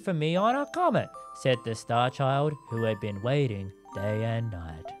coming for me on a comet, said the star child, who had been waiting day and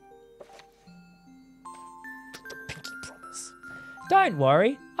night. Pinky promise. Don't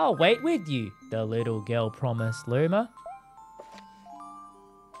worry, I'll wait with you, the little girl promised Luma.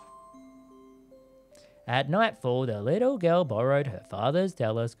 At nightfall, the little girl borrowed her father's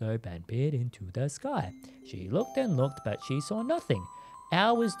telescope and peered into the sky. She looked and looked, but she saw nothing.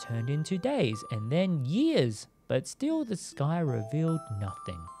 Hours turned into days, and then years, but still the sky revealed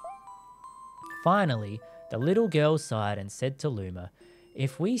nothing. Finally, the little girl sighed and said to Luma,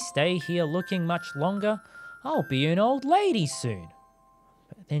 "If we stay here looking much longer, I'll be an old lady soon."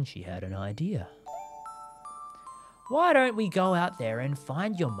 But then she had an idea. Why don't we go out there and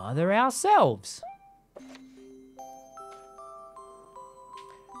find your mother ourselves?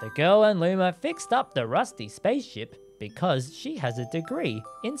 The girl and Luma fixed up the rusty spaceship because she has a degree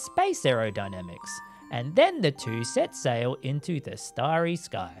in space aerodynamics, and then the two set sail into the starry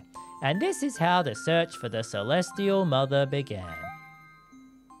sky. And this is how the search for the celestial mother began.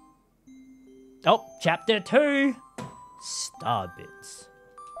 Oh, chapter 2, Starbits.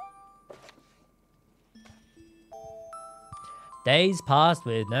 Days passed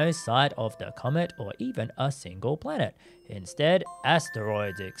with no sight of the comet or even a single planet. Instead,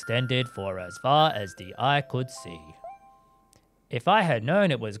 asteroids extended for as far as the eye could see. If I had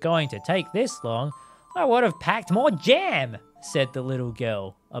known it was going to take this long, I would have packed more jam, said the little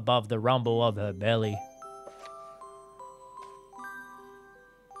girl above the rumble of her belly.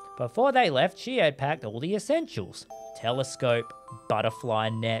 Before they left, she had packed all the essentials: telescope, butterfly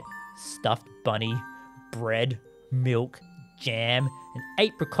net, stuffed bunny, bread, milk, jam, and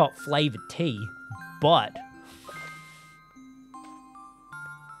apricot flavored tea. But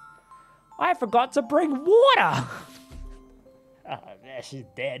I forgot to bring water. Oh, there, she's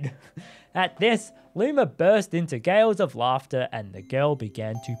dead. At this, Luma burst into gales of laughter and the girl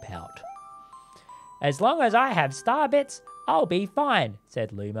began to pout. As long as I have Starbits, I'll be fine,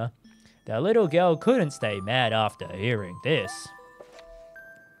 said Luma. The little girl couldn't stay mad after hearing this.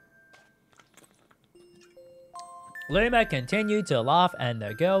 Luma continued to laugh and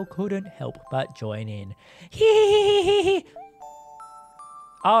the girl couldn't help but join in. Hee.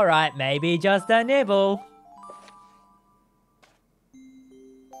 Alright, maybe just a nibble.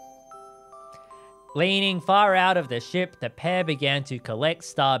 Leaning far out of the ship, the pair began to collect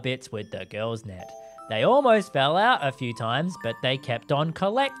Starbits with the girl's net. They almost fell out a few times, but they kept on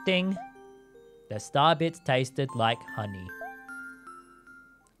collecting. The Starbits tasted like honey.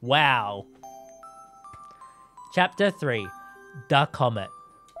 Wow. Chapter 3, The Comet.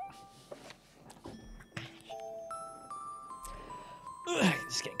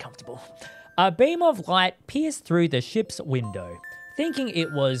 Just getting comfortable. A beam of light pierced through the ship's window. Thinking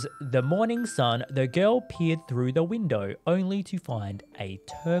it was the morning sun, the girl peered through the window, only to find a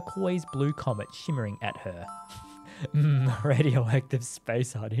turquoise blue comet shimmering at her. Radioactive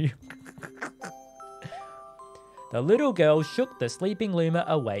space honey. The little girl shook the sleeping Luma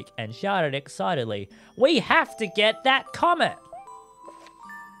awake and shouted excitedly, "We have to get that comet!"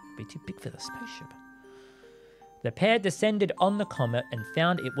 Be too big for the spaceship. The pair descended on the comet and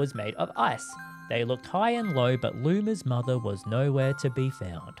found it was made of ice. They looked high and low, but Luma's mother was nowhere to be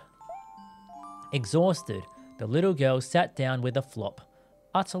found. Exhausted, the little girl sat down with a flop,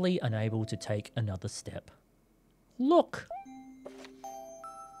 utterly unable to take another step. Look!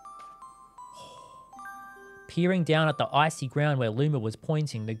 Peering down at the icy ground where Luma was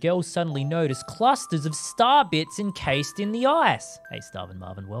pointing, the girl suddenly noticed clusters of Starbits encased in the ice. Hey, Starv and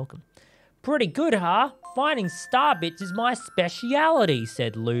Marvin, welcome. Pretty good, huh? Finding Starbits is my speciality,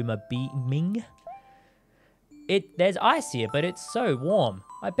 said Luma, beaming. There's ice here, but it's so warm.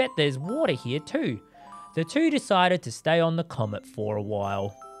 I bet there's water here too. The two decided to stay on the comet for a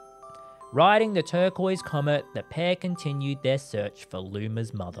while. Riding the turquoise comet, the pair continued their search for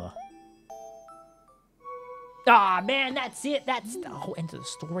Luma's mother. Ah, man, that's it. That's the whole end of the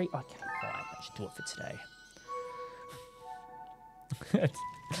story. Okay, fine. I should do it for today.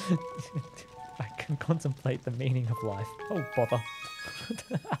 I can contemplate the meaning of life. Oh, bother.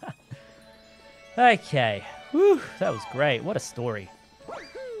 Okay. Whew, that was great. What a story.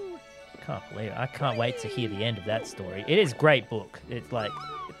 Can't believe it. I can't wait to hear the end of that story. It is a great book. It's like,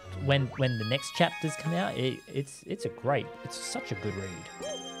 when the next chapters come out, it's such a good read.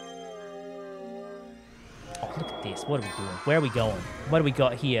 Oh, look at this. What are we doing? Where are we going? What do we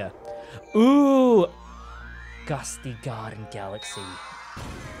got here? Ooh! Gusty Garden Galaxy.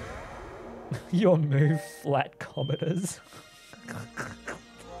 Your move, flat cometers.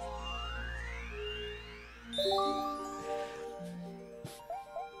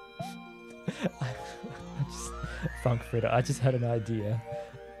 Funk Fritter, I just had an idea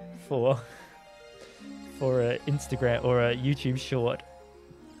for a Instagram or a YouTube short.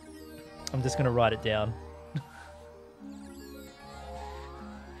 I'm just gonna write it down.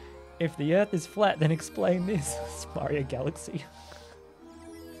 If the Earth is flat, then explain this. It's Mario Galaxy.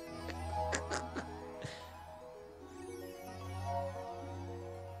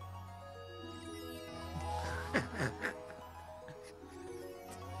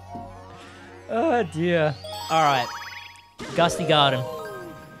 Oh dear. All right. Gusty Garden.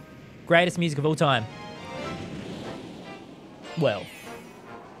 Greatest music of all time. Well.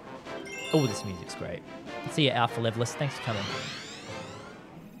 Oh, this music's great. See you, Alpha Levelist. Thanks for coming.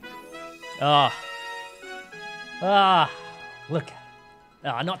 Ah. Ah. Look at it.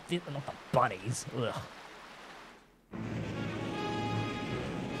 Ah, not the bunnies. Ugh.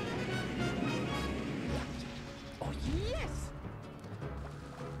 Oh, yes.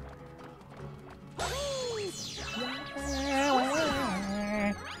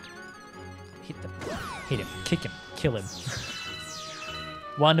 Hit him, kick him, kill him.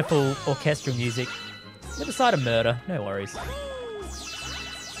 Wonderful orchestral music. With a side of murder, no worries.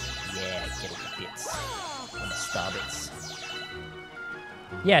 Yeah, get it to bits. On the star bits.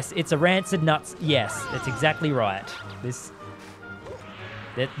 Yes, it's a rancid nuts. Yes, that's exactly right. This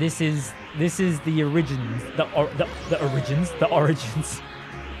is the origins. The origins. The origins. The origins.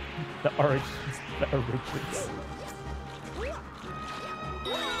 The origins.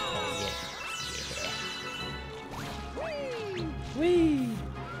 Whee!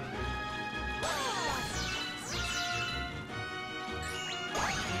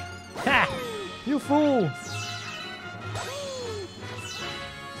 Ha! You fool!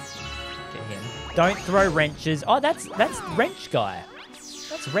 Get him. Don't throw wrenches. Oh, that's Wrench Guy.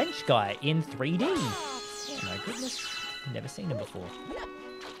 That's Wrench Guy in 3D. Oh my goodness. Never seen him before.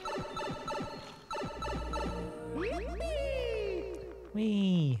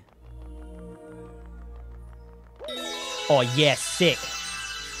 Whee! Oh, yes, sick.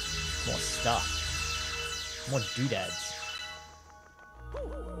 More stuff. More doodads.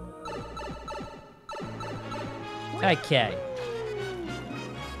 Okay.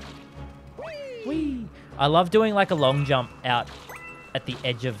 Whee! I love doing like a long jump out at the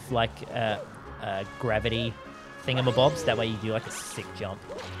edge of like gravity thingamabobs. That way you do like a sick jump.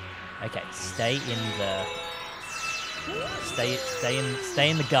 Okay, stay in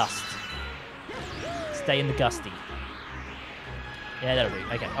the gust. Stay in the gusty. Yeah, that'll do.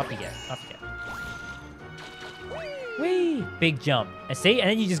 Okay, up you go. Up you go. Whee! Big jump. And see? And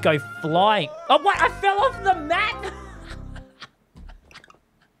then you just go flying. Oh, what? I fell off the mat!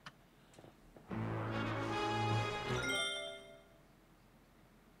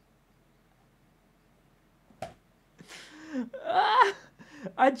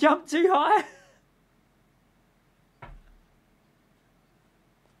 I jumped too high.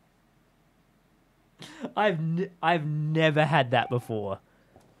 I've never had that before.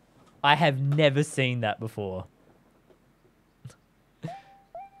 I have never seen that before.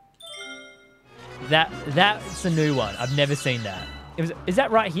 That's a new one. I've never seen that. Is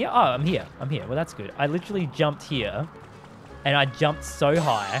that right here? Oh, I'm here. I'm here. Well, that's good. I literally jumped here, and I jumped so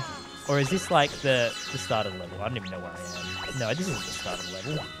high. Or is this like the start of the level? I don't even know where I am. No, this isn't the start of the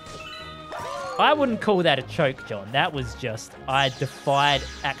level. I wouldn't call that a choke, John. That was just, I defied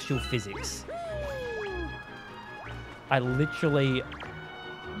actual physics. I literally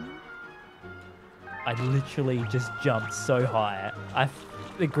just jumped so high.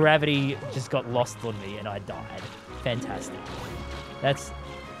 The gravity just got lost on me and I died. Fantastic.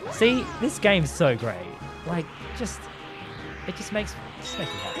 See, this game's so great. Like, it just makes me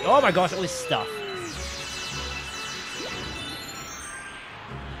happy. Oh my gosh, all this stuff.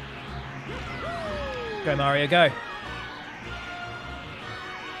 Go, Mario, go.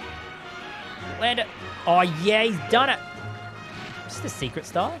 Land it. Oh, yeah, he's done it. Is this the secret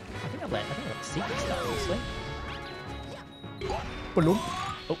star? I think I got the secret star, honestly.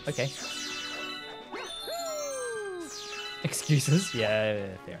 Oh, okay. Excuses? Yeah,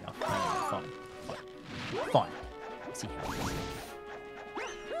 fair enough. Fine. Let's see how it goes.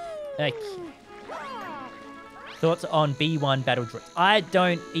 Okay. Thoughts on B1 battle droids? I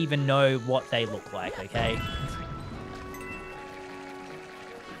don't even know what they look like, okay?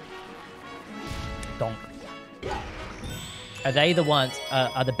 Donk. Are they the ones,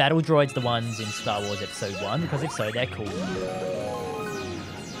 are the battle droids the ones in Star Wars Episode 1? Because if so, they're cool.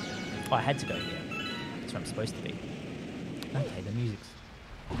 Oh, I had to go here. That's where I'm supposed to be. Okay, the music's...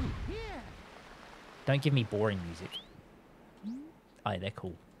 Don't give me boring music. Oh, yeah, they're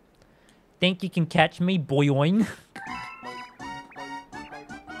cool. Think you can catch me, boyoing?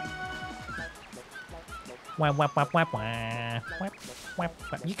 Wah, wah, wah, wah, wah. Wah, wah,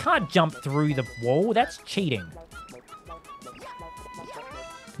 wah. You can't jump through the wall. That's cheating.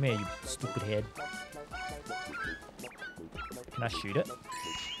 Come here, you stupid head. Can I shoot it?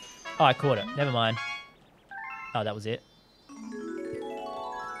 Oh, I caught it. Never mind. Oh, that was it.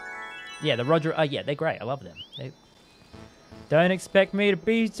 Yeah, the Roger... Oh, yeah, they're great. I love them. They... Don't expect me to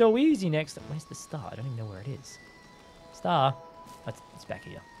be so easy next... Where's the star? I don't even know where it is. Star. Oh, it's back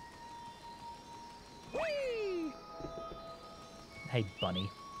here. Whee! Hey, bunny.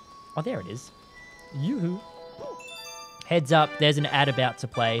 Oh, there it is. Yoo-hoo. Heads up, there's an ad about to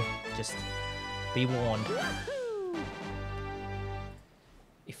play. Just be warned.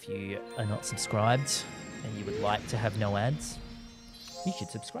 If you are not subscribed and you would like to have no ads, you should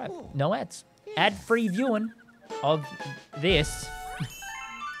subscribe. No ads. Ad-free viewing of this.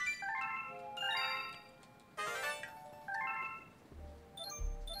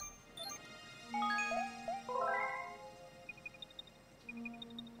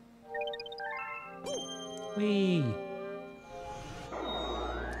 Whee!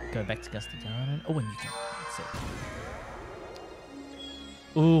 Go back to Gusty Garden. Oh, and you can. Let's see.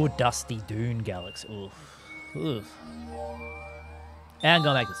 Ooh, Dusty Dune Galaxy. Ooh. Ooh. And I'm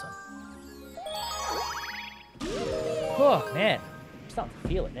going back this one. Oh, man. I'm starting to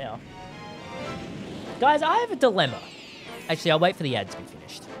feel it now. Guys, I have a dilemma. Actually, I'll wait for the ad to be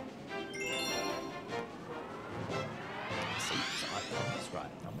finished. Let's see. That's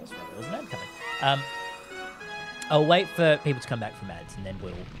right. Almost right. There was an ad coming. I'll wait for people to come back from ads, and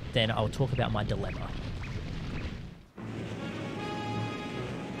then I'll talk about my dilemma.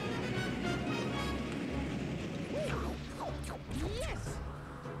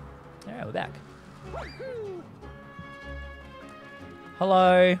 All right, we're back.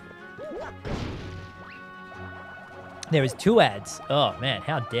 Hello. There is 2 ads. Oh man,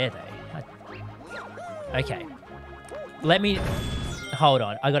 how dare they? Okay. Let me... Hold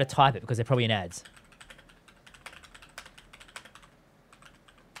on. I gotta type it because they're probably in ads.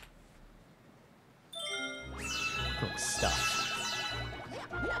 Cool stuff.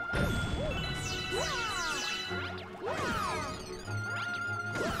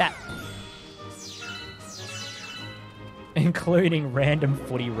 That. Including random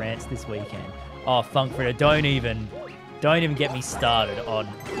footy rants this weekend. Oh, Funkfritter, don't even get me started on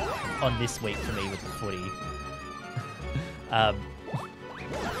this week for me with the footy.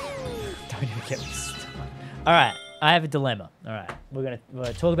 Don't even get me started. All right, I have a dilemma. All right, we're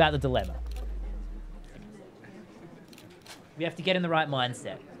gonna talk about the dilemma. We have to get in the right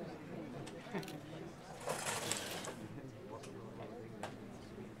mindset.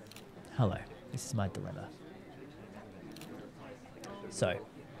 Hello, this is my dilemma. So,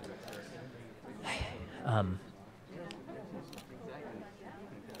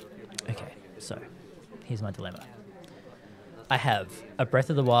 okay, so here's my dilemma. I have a Breath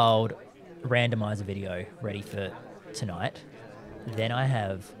of the Wild randomizer video ready for tonight. Then I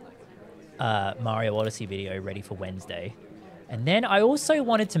have a Mario Odyssey video ready for Wednesday. And then I also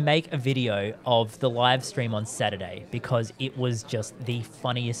wanted to make a video of the live stream on Saturday because it was just the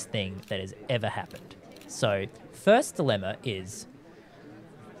funniest thing that has ever happened. So, first dilemma is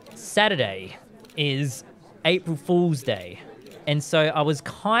Saturday is April Fool's Day. And so I was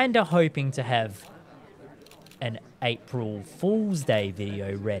kind of hoping to have an April Fool's Day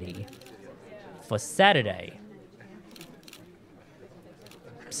video ready for Saturday.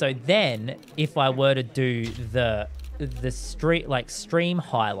 So then, if I were to do the stream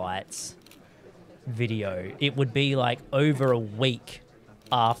highlights video, it would be like over a week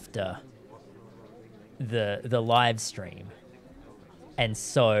after the live stream. And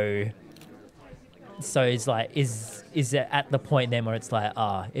so it's like, is it at the point then where it's like,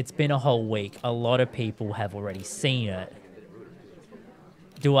 it's been a whole week. A lot of people have already seen it.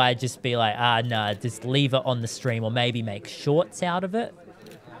 Do I just be like, nah, just leave it on the stream or maybe make shorts out of it?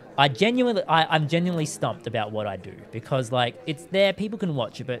 I'm genuinely stumped about what I do because like it's there, people can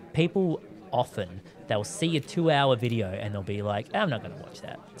watch it, but people often, they'll see a 2-hour video and they'll be like, I'm not going to watch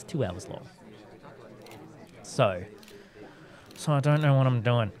that. It's 2 hours long. So I don't know what I'm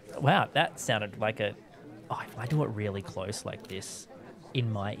doing. Wow, that sounded like a... Oh, if I do it really close like this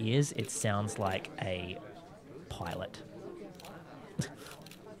in my ears, it sounds like a pilot.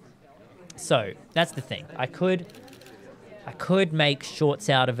 So, that's the thing. I could make shorts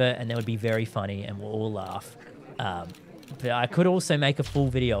out of it and they would be very funny and we'll all laugh. But I could also make a full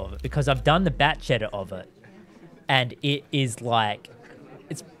video of it because I've done the batch edit of it and it is like...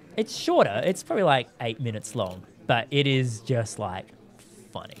 It's shorter. It's probably like 8 minutes long. But it is just like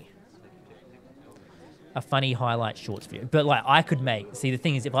funny. a funny highlight shorts video. But like I could make, see the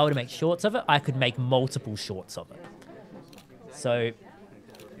thing is if I were to make shorts of it, I could make multiple shorts of it. So,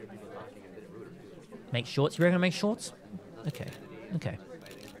 make shorts? You reckon I make shorts? Okay, okay.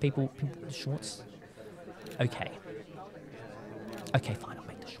 People shorts? Okay. Okay, fine, I'll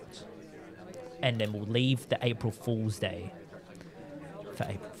make the shorts. And then we'll leave the April Fool's Day for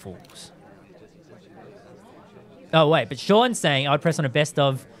April Fools. Oh, wait, but Sean's saying I would press on a best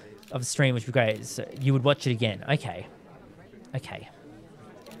of the stream, which would be great. So you would watch it again. Okay. Okay.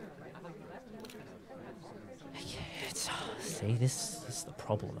 See, this is the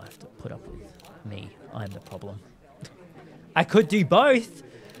problem I have to put up with. Me. I'm the problem. I could do both.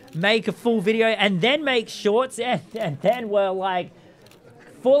 Make a full video and then make shorts and then we're like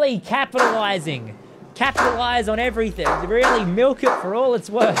fully capitalizing. Capitalize on everything. Really milk it for all it's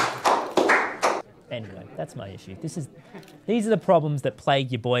worth. Anyway, that's my issue. These are the problems that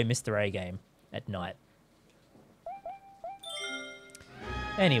plague your boy Mr. A Game at night.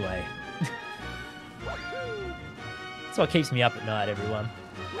 Anyway. That's what keeps me up at night, everyone.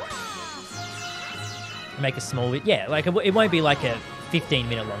 Make a small video. Yeah, like it won't be like a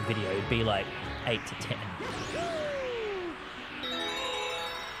 15-minute long video. It'd be like 8 to 10.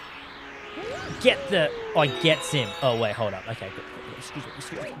 Get the... Oh, gets him. Oh, wait, hold up. Okay, good.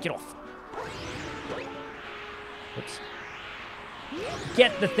 Excuse me. Get off. Oops.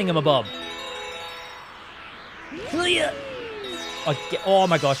 Get the thingamabob. Clear. Oh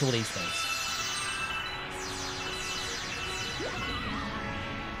my gosh, all these things.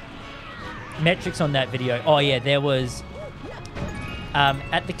 Metrics on that video. Oh yeah, there was...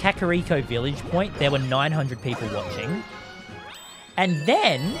 at the Kakariko Village point, there were 900 people watching. And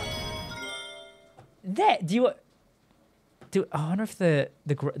then... I wonder if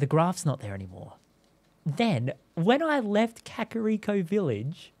the graph's not there anymore. Then, when I left Kakariko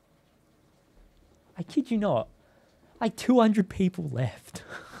Village, I kid you not, like 200 people left.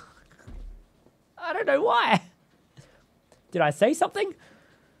 I don't know why. Did I say something?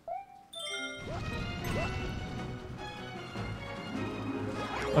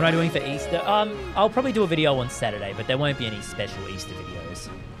 What am I doing for Easter? I'll probably do a video on Saturday, but there won't be any special Easter videos.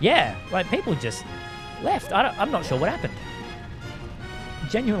 Yeah, like people just left. I'm not sure what happened.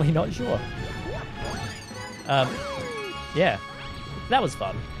 Genuinely not sure. Yeah, that was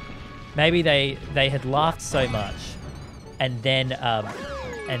fun. Maybe they had laughed so much, and then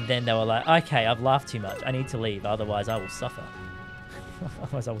they were like, okay, I've laughed too much. I need to leave, otherwise I will suffer.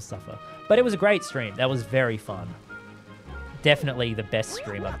 Otherwise I will suffer. But it was a great stream. That was very fun. Definitely the best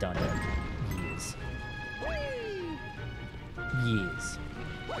stream I've done in years. Years.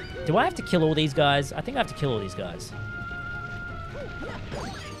 Do I have to kill all these guys? I think I have to kill all these guys.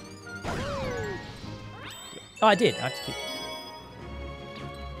 Oh, I did. I have to kill.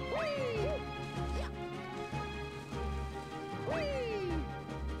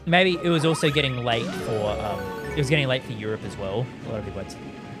 Maybe it was also getting late for, it was getting late for Europe as well. A lot of people had to,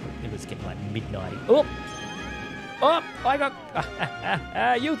 it was getting like midnight. Oh! Oh! I got,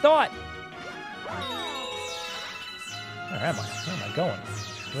 you thought! Where am I? Where am I going?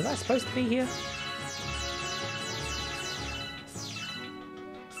 Was I supposed to be here?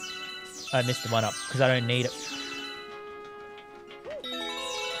 I missed the one up because I don't need it.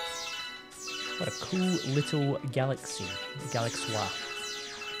 What a cool little galaxy. Galaxua.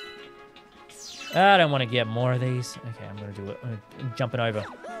 I don't want to get more of these. Okay, I'm going to do it. I'm jumping over.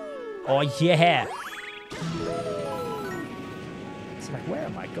 Oh, yeah. It's like, where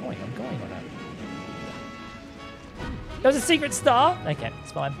am I going? I'm going on it. There's a secret star. Okay,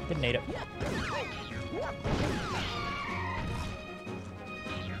 it's fine. Didn't need it.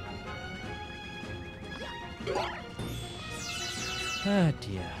 Oh,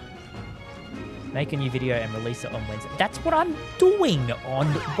 dear. Make a new video and release it on Wednesday. That's what I'm doing on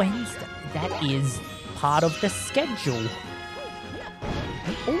Wednesday. That is part of the schedule.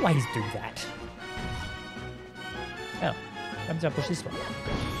 I always do that. Oh, how did I push this one?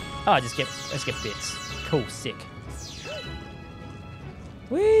 Oh, let's get bits. Cool, sick.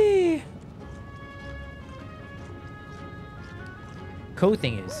 Whee! Cool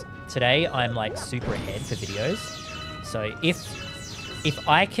thing is, today I'm like super ahead for videos. So if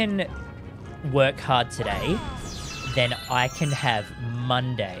I can work hard today, then I can have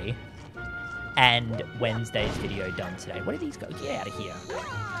Monday and Wednesday's video done today. What are these guys? Get out of here.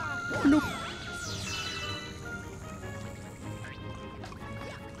 Bloop.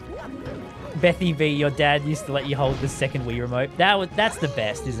 Bethy V, your dad used to let you hold the second Wii remote. That's the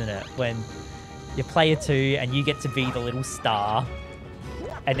best, isn't it? When you play a 2 and you get to be the little star,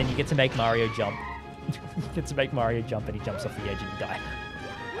 and then you get to make Mario jump. You get to make Mario jump and he jumps off the edge and you die.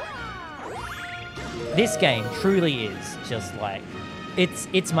 This game truly is just like,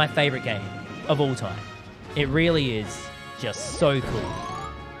 it's my favorite game of all time. It really is just so cool.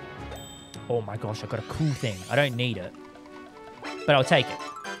 Oh my gosh, I got a cool thing. I don't need it, but I'll take it.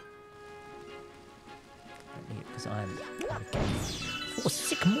 I don't need it because I'm... Oh,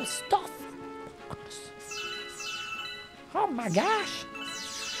 sick, more stuff. Oh my gosh.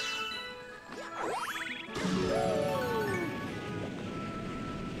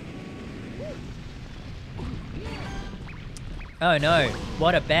 Oh no,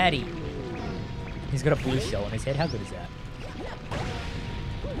 what a baddie. He's got a blue shell on his head. How good is that?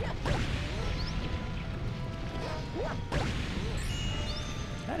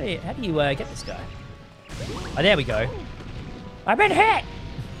 How do you get this guy? Oh, there we go. I've been hit!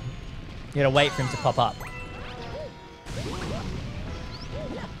 You gotta wait for him to pop up. There you go.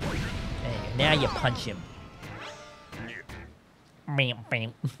 Now you punch him. Bam,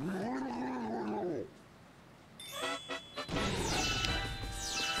 bam.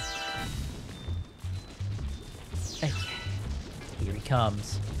 Okay. Here he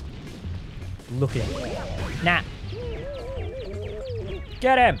comes. Look at him. Nah.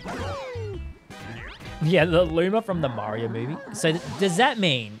 Get him! Yeah, the Luma from the Mario movie. So does that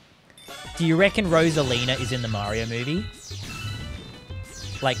mean... Do you reckon Rosalina is in the Mario movie?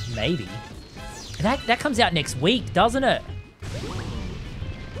 Like, maybe. That comes out next week, doesn't it?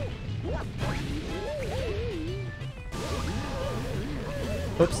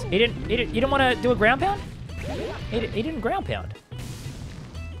 Oops, you didn't want to do a ground pound? He didn't ground pound.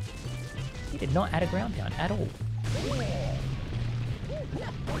 He did not add a ground pound at all.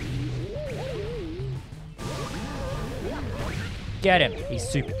 Get him. He's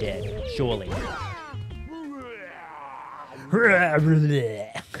super dead, surely.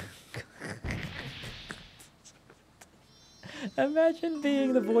 Imagine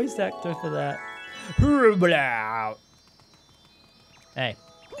being the voice actor for that. Hey.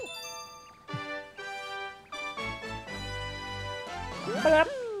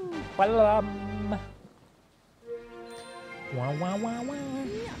 Wah, wah, wah, wah.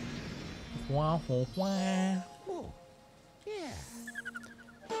 Wah, wah, wah.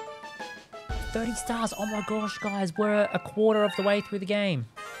 30 stars. Oh my gosh, guys. We're a quarter of the way through the game.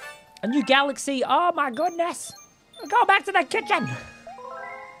 A new galaxy. Oh my goodness. Go back to the kitchen.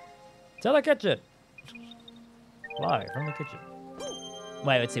 To the kitchen. Live from the kitchen.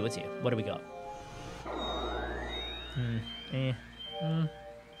 Wait, let's see. What's here? What do we got?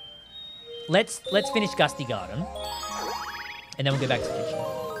 Let's finish Gusty Garden. And then we'll go back to the kitchen.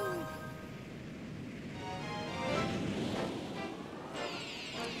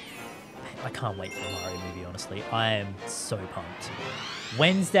 I can't wait for the Mario movie, honestly. I am so pumped.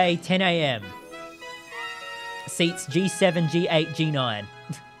 Wednesday, 10 a.m. Seats G7, G8, G9.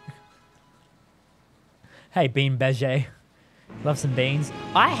 Hey, Bean Beignet. Love some beans.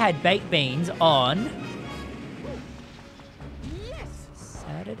 I had baked beans on...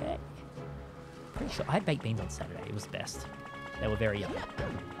 Saturday? Pretty sure I had baked beans on Saturday. It was the best. They were very yummy.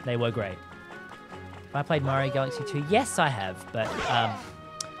 They were great. Have I played Mario Galaxy 2? Yes, I have, but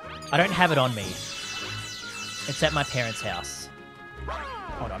I don't have it on me. It's at my parents' house.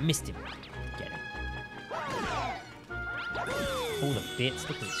 Oh no, I missed him. Get him. All the bits.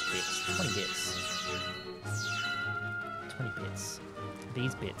 Look at these bits. 20 bits. 20 bits.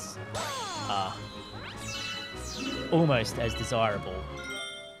 These bits are almost as desirable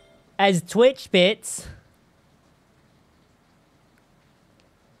as Twitch bits.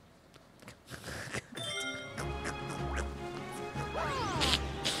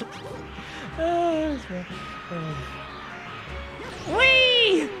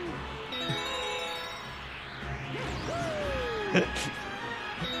 Whee!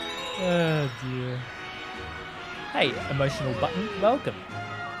 Oh dear. Hey, emotional button, welcome.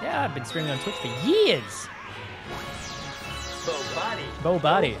 Yeah, I've been streaming on Twitch for years. Bo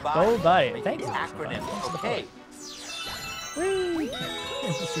Body. Thanks. Acronym. Okay. Whee!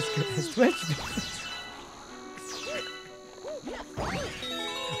 This is good as Twitch.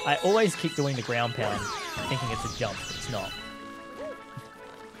 I always keep doing the ground pound, thinking it's a jump, but it's not.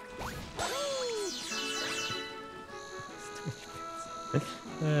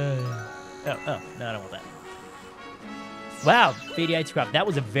 No, I don't want that. Wow, BD8 Craft, that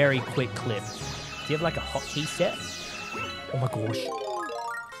was a very quick clip. Do you have like a hotkey set? Oh my gosh.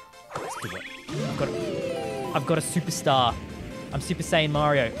 Let's do it. I've got a superstar. I'm Super Saiyan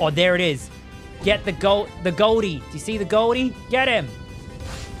Mario. Oh, there it is. Get the Goldie. Do you see the Goldie? Get him.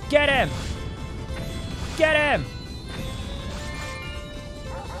 Get him. Get him.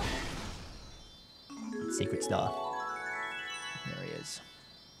 Secret star. There he is.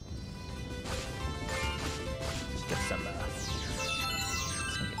 some.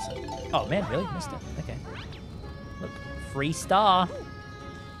 Oh man, really missed it. Okay. Look, free star.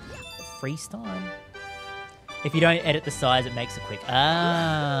 Free star. If you don't edit the size, it makes it quick.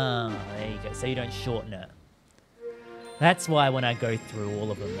 Ah, there you go. So you don't shorten it. That's why when I go through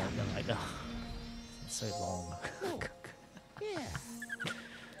all of them, I'm like, oh, it's so long.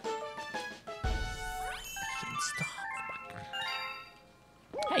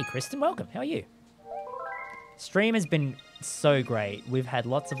 Hey, Kristen, welcome. How are you? Stream has been so great. We've had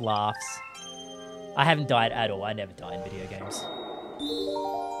lots of laughs. I haven't died at all. I never die in video games.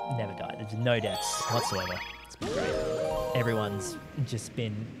 Never died. There's no deaths whatsoever. It's been great. Everyone's just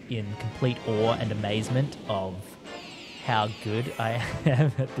been in complete awe and amazement of how good I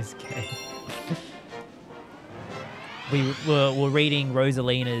am at this game. We're reading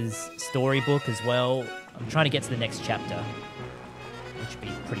Rosalina's storybook as well. I'm trying to get to the next chapter, which would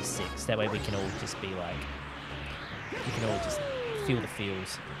be pretty sick. So that way we can all just be like, we can all just feel the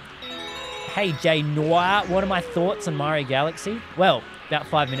feels. Hey Jay Noir, what are my thoughts on Mario Galaxy? Well, about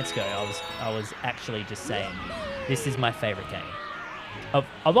 5 minutes ago, I was actually just saying this is my favorite game of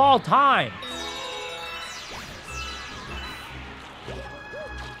all time.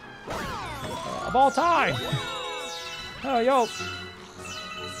 Of all time. Oh,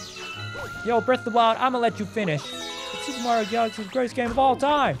 yo, Breath of the Wild, I'm gonna let you finish. It's Super Mario Galaxy is the greatest game of all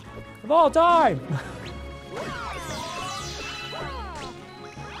time. Of all time.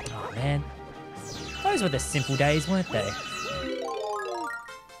 Oh, man. Those were the simple days, weren't they?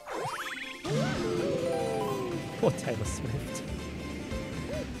 Poor Taylor Swift.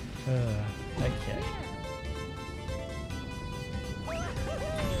 Okay.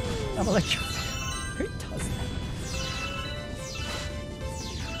 I'm gonna let you... Who does that?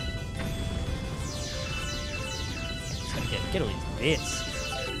 Just gonna get all these bits.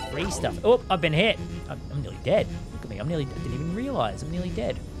 Free stuff. Oh, I've been hit. I'm nearly dead. Look at me. I didn't even realize I'm nearly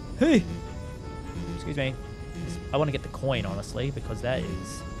dead. Hey! Excuse me. I want to get the coin, honestly, because that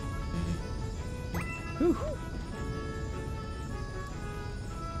is... Whew.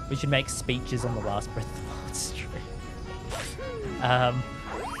 We should make speeches on the last Breath of the Wild stream.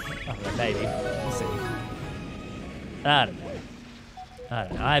 Oh, yeah, maybe. We'll see. I don't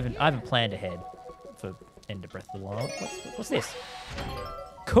know. I haven't planned ahead for End of Breath of the Wild. What's this?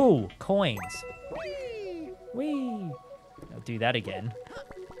 Cool coins. Whee! I'll do that again.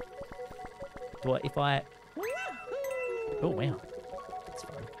 If I... Oh, wow. That's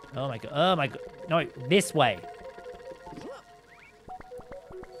fun. Oh, my God. Oh, my God. No, this way.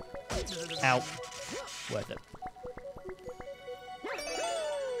 Ow. Worth it.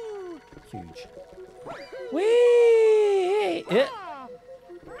 Huge. Whee! Yeah.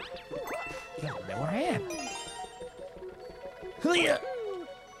 You don't know where I am.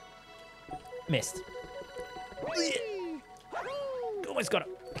 Missed. Almost got it.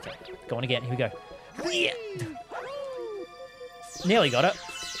 Okay, go on again. Here we go. Nearly got it.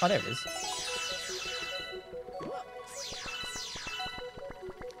 Oh, there it is.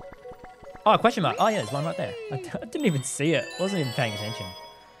 Oh, question mark. Oh, yeah, there's one right there. I didn't even see it. Wasn't even paying attention.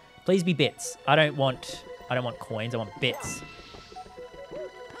 Please be bits. I don't want coins. I want bits.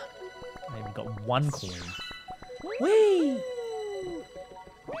 I even got one coin. Whee!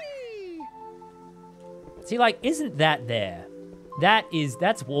 See, like, isn't that there?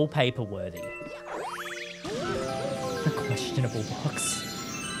 That's wallpaper worthy. A questionable box.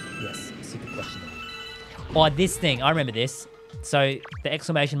 Yes, super questionable. Oh, this thing. I remember this. So the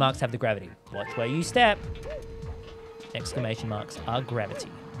exclamation marks have the gravity. Watch where you step. Exclamation marks are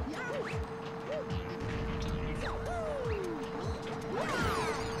gravity.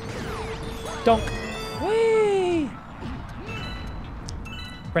 Donk. Whee!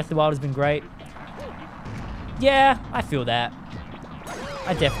 Breath of the Wild has been great. Yeah, I feel that.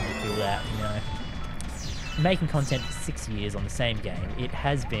 I definitely feel that, you know. Making content for 6 years on the same game, it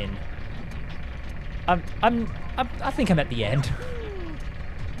has been... I think I'm at the end.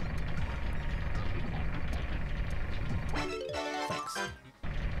 Thanks.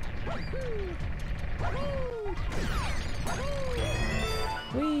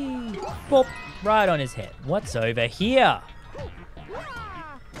 Whee! Boop! Right on his head. What's over here?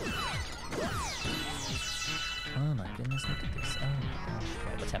 Oh my goodness, look at this. Oh my gosh.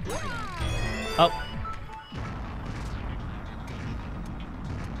 Wait, what's happening here? Oh!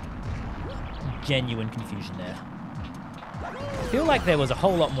 Genuine confusion there. I feel like there was a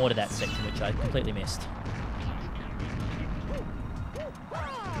whole lot more to that section, which I completely missed.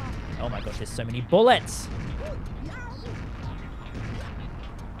 Oh my gosh, there's so many bullets!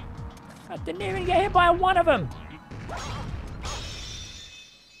 I didn't even get hit by one of them!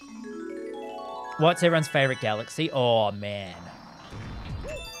 What's everyone's favorite galaxy? Oh, man.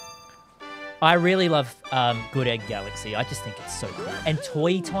 I really love Good Egg Galaxy. I just think it's so cool. And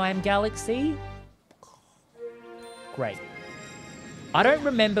Toy Time Galaxy? Great. I don't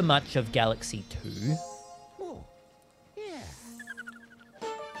remember much of Galaxy 2. Oh, yeah.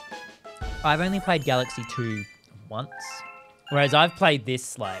 I've only played Galaxy 2 once. Whereas I've played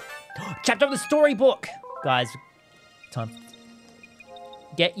this, like... Chapter of the storybook! Guys, time.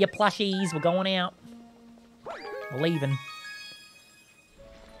 Get your plushies. We're going out. We're leaving.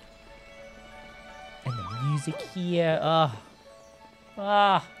 And the music here. Ah.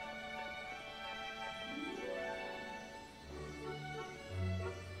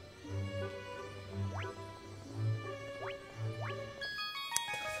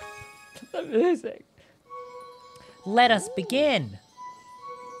 The music. Let us begin.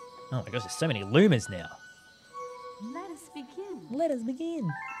 Oh my gosh, there's so many Lumas now. Let us begin. Let us begin.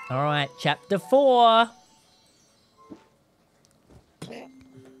 All right, chapter 4.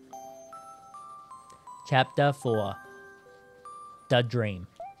 Chapter 4. The Dream.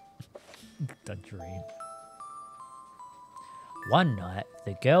 The Dream. One night,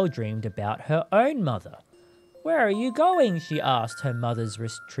 the girl dreamed about her own mother. Where are you going? She asked her mother's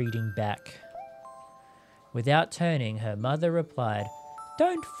retreating back. Without turning, her mother replied,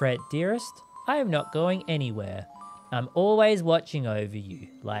 Don't fret, dearest. I am not going anywhere. I'm always watching over you,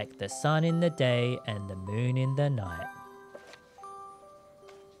 like the sun in the day and the moon in the night.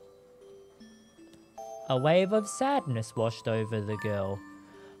 A wave of sadness washed over the girl.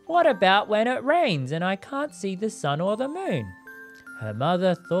 What about when it rains and I can't see the sun or the moon? Her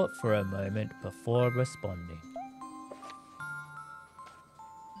mother thought for a moment before responding.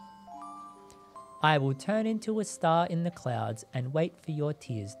 I will turn into a star in the clouds and wait for your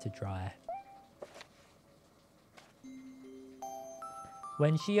tears to dry.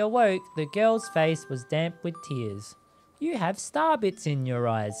 When she awoke, the girl's face was damp with tears. You have star bits in your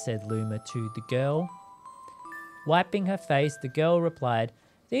eyes, said Luma to the girl. Wiping her face, the girl replied,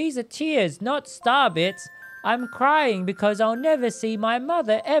 These are tears, not star bits. I'm crying because I'll never see my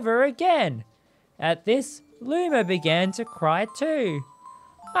mother ever again. At this, Luma began to cry too.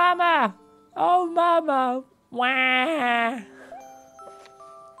 Mama! Oh, Mama! Wah!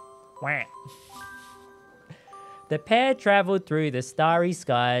 Wah. The pair travelled through the starry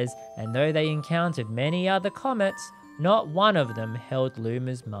skies, and though they encountered many other comets, not one of them held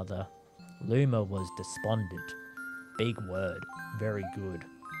Luma's mother. Luma was despondent. Big word. Very good.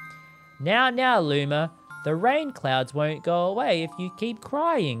 Now, Luma, the rain clouds won't go away if you keep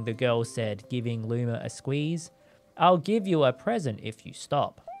crying, the girl said, giving Luma a squeeze. I'll give you a present if you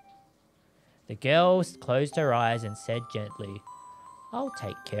stop. The girl closed her eyes and said gently, I'll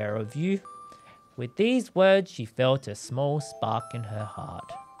take care of you. With these words, she felt a small spark in her heart.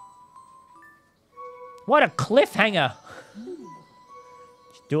 What a cliffhanger!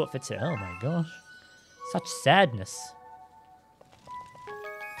 Just do it for today. Oh my gosh. Such sadness.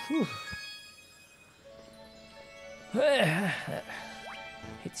 Whew.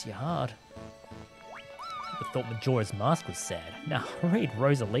 Hits you hard. I thought Majora's Mask was sad. Now read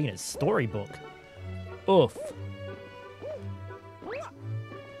Rosalina's storybook. Oof.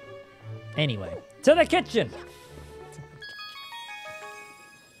 Anyway, to the kitchen!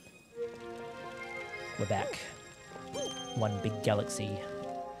 We're back. One big galaxy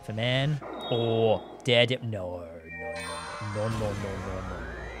for man or Daredevil. No.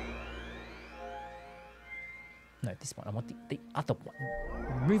 No, this one. I want the other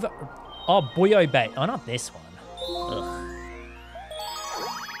one. Move up. Oh, Boyo Bay. Oh, not this one. Ugh.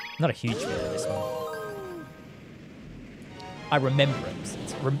 Not a huge fan of this one. I remember it.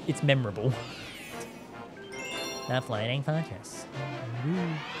 It's memorable. The Flying Fortress.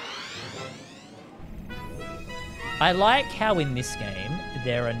 I like how in this game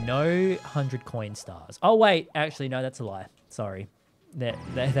there are no 100 coin stars. Oh wait, actually no, that's a lie. Sorry,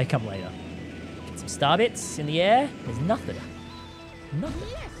 they come later. Get some star bits in the air. There's nothing. Nothing.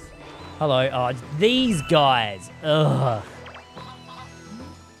 Hello. Oh, it's these guys. Ugh.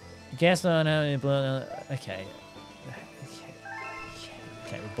 Guess I know. Okay.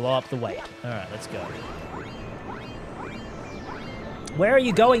 Okay, we'll blow up the weight. Alright, let's go. Where are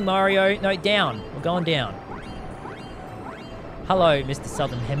you going, Mario? No, down. We're going down. Hello, Mr.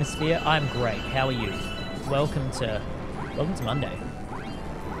 Southern Hemisphere. I'm great. How are you? Welcome to Monday.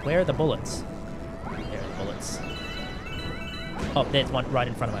 Where are the bullets? There are the bullets. Oh, there's one right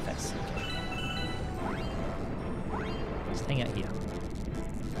in front of my face. Okay. Just hang out here.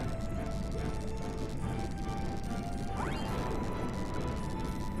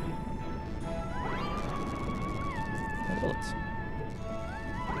 Bullets.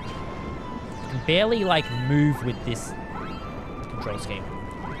 barely, like, move with this control scheme.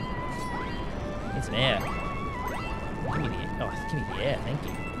 Need some air. Give me the air. Oh, give me the air. Thank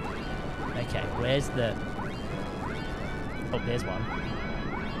you. Okay, where's the... Oh, there's one.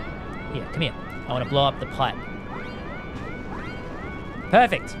 Here, come here. I want to blow up the pipe.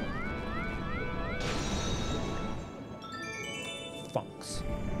 Perfect. Funks.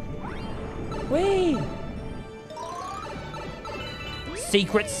 Whee!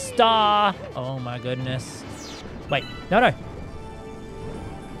 Secret star! Oh my goodness. Wait, no.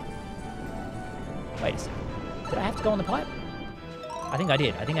 Wait a second. Did I have to go on the pipe? I think I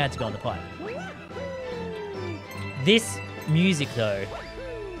did. I think I had to go on the pipe. This music, though,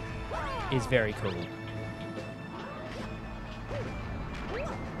 is very cool.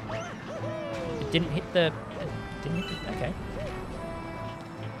 It didn't hit the... Okay.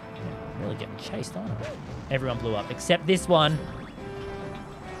 I'm really getting chased, aren't I? Everyone blew up, except this one.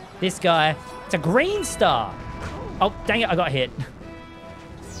 This guy. It's a green star. Oh, dang it, I got hit.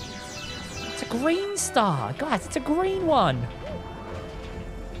 It's a green star. Guys, it's a green one.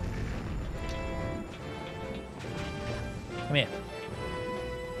 Come here.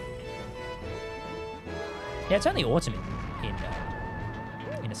 Yeah, it's only autumn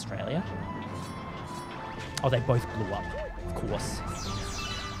in Australia. Oh, they both blew up, of course.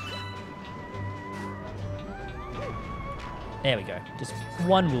 There we go. Just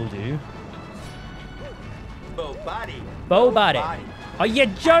one will do. Bo body. Are you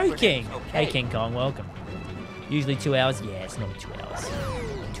joking? Hey, King Kong, welcome. Usually 2 hours. Yeah, it's not 2 hours.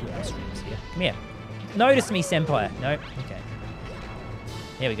 2 hour streams here. Come here. Notice me, senpai. Nope. Okay.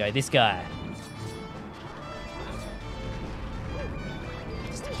 Here we go. This guy.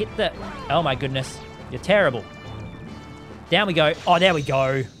 Just hit the... Oh, my goodness. You're terrible. Down we go. Oh, there we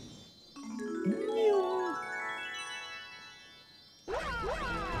go.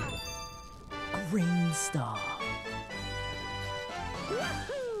 Green star.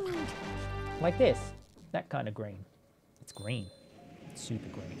 Like this. That kind of green. It's green. It's super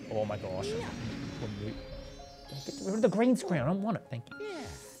green. Oh my gosh. Get rid of the green screen. I don't want it. Thank you. Yeah.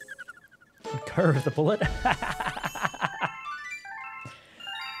 Curve the bullet.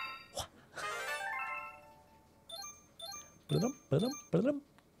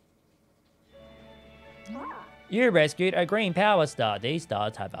 You rescued a green power star. These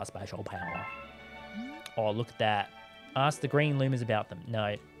stars have a special power. Oh, look at that. Ask the green Lumas about them.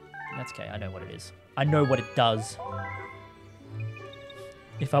 No, that's okay. I know what it is. I know what it does.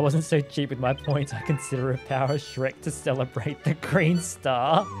 If I wasn't so cheap with my points, I consider a Power Shrek to celebrate the green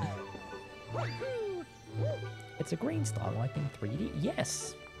star. It's a green star like in 3D.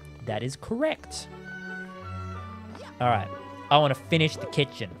 Yes, that is correct. All right. I want to finish the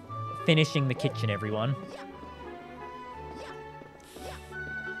kitchen. Finishing the kitchen, everyone.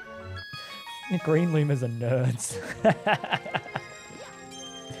 The green Lumas are nerds.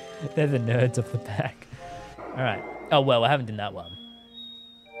 They're the nerds of the pack. All right. Oh, well, I haven't done that one.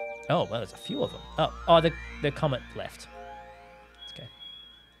 Oh, well, there's a few of them. Oh, the comet left. It's okay.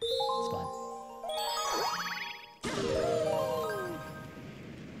 It's fine.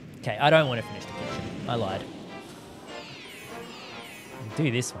 Okay, I don't want to finish the kitchen. I lied.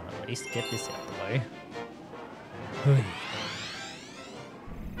 Do this one at least. Get this out the way.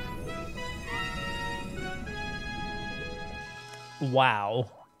 Wow.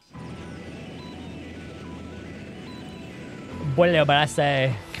 Boleh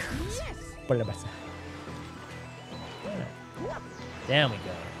bahasa. Boleh bahasa. Down we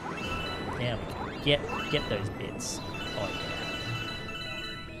go. Down we go. Get those bits. Oh yeah.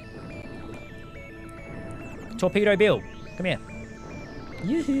 Torpedo Bill, come here.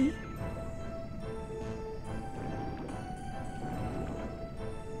 Yoo-hoo.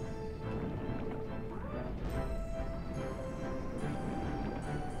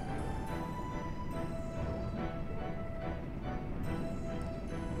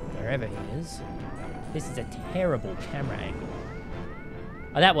 Wherever he is. This is a terrible camera angle.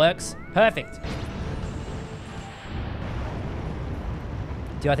 Oh, that works. Perfect.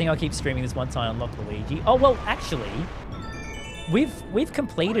 Do I think I'll keep streaming this one time unlock Luigi? Oh, well, actually, we've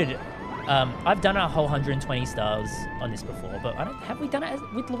completed... I've done a whole 120 stars on this before, but have we done it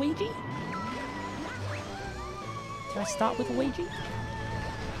with Luigi? Did I start with Luigi?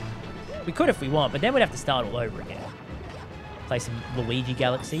 We could if we want, but then we'd have to start all over again. Play some Luigi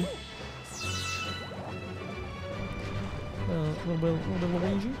Galaxy.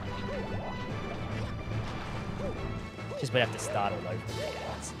 Luigi? Just we'd have to start all over again.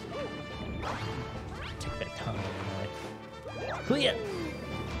 Take a bit of time, right? Clear!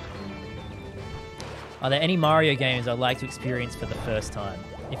 Are there any Mario games I'd like to experience for the first time?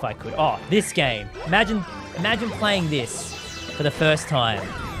 if I could. Oh, this game. Imagine playing this for the first time.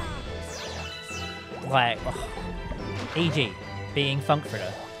 Like, oh, e.g. being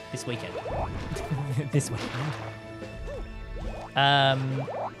Funkfritter this weekend. This weekend.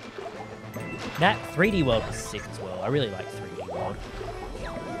 That 3D World was sick as well. I really like 3D World.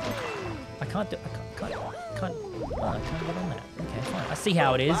 I can't get on that. Okay, fine. I see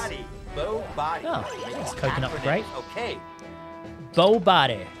how it is. Bow body. Oh, thanks, Coconut Grape. Okay. Bow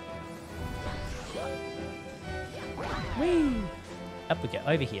body. Whee! Up we go.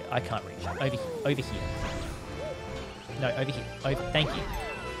 Over here. I can't reach. Over here. No, over here. Thank you.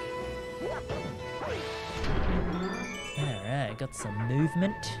 Alright, got some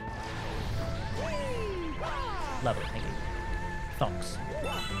movement. Lovely, thank you. Thanks.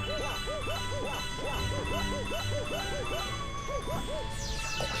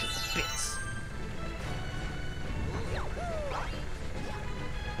 Bits.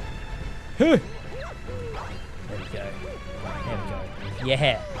 There we go.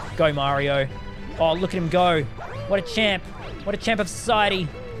 Yeah. Go, Mario. Oh, look at him go. What a champ. What a champ of society.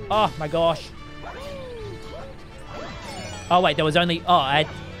 Oh, my gosh. Oh, wait, there was only... Oh, I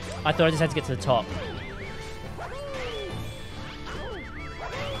thought I just had to get to the top.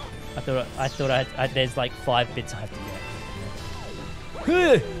 I thought there's like 5 bits I have to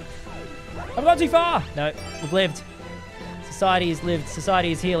get. I've gone too far. No, we've lived. Society has lived.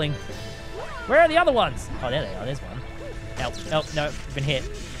 Society is healing. Where are the other ones? Oh, there they are. There's one. No, I've been hit.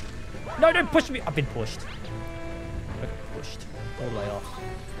 No, don't push me. I've been pushed. I got pushed all the way off.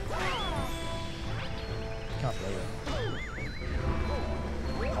 Can't believe it.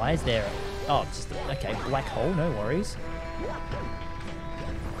 Why is there? Oh, it's just okay. Black hole. No worries.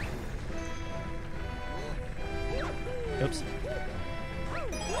 Oops.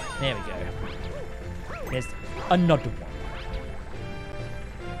 There we go. There's another one.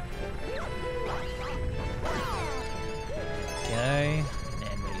 Okay.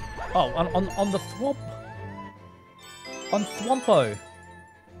 And we... Oh, on the thwomp. On Thwompo.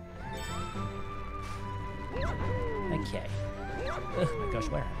 Okay. Oh my gosh,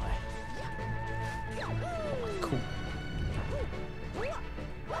 where am I? Oh, cool.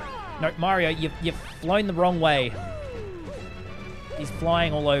 No, Mario, you've flown the wrong way. He's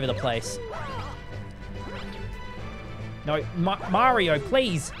flying all over the place. No, Mario,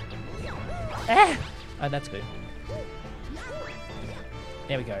 please. Ah! Oh, that's good.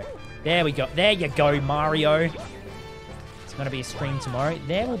 There we go. There we go. There you go, Mario. It's going to be a stream tomorrow.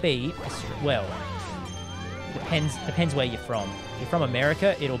 There will be a stream. Well, depends where you're from. If you're from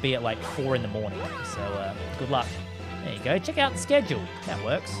America, it'll be at like 4 in the morning. So, good luck. There you go. Check out the schedule. That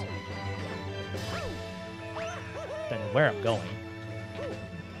works. Don't know where I'm going.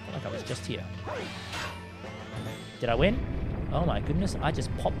 Like I was just here. Did I win? Oh my goodness, I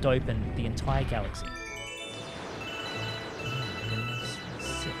just popped open the entire galaxy. Oh my goodness,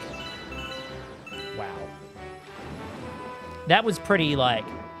 sick. Wow. That was pretty, like,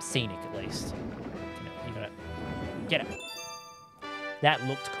 scenic at least. You gotta get it. That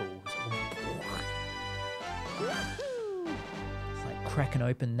looked cool. It's like cracking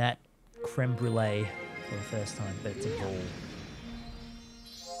open that creme brulee for the first time, but it's a ball.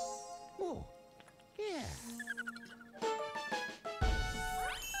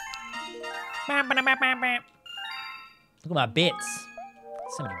 Look at my bits.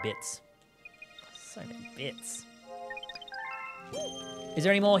 So many bits. So many bits. Is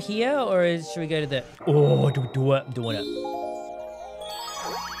there any more here, or should we go to the... Oh, do it. I'm doing it.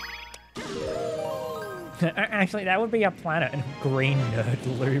 Actually, that would be a planet. Green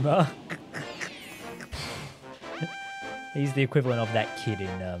Nerd Luma. He's the equivalent of that kid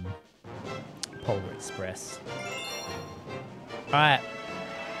in Polar Express. All right.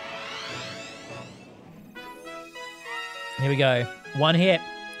 Here we go. One hit,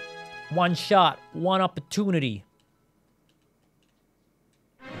 one shot, one opportunity.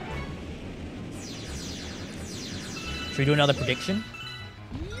 Should we do another prediction?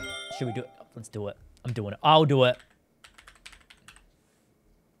 Should we do it? Let's do it. I'm doing it. I'll do it.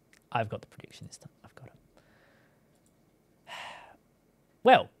 I've got the prediction this time. I've got it.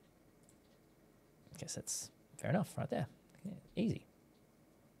 Well, I guess that's fair enough right there. Yeah, easy.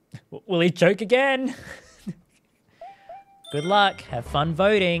 Will he choke again? Good luck. Have fun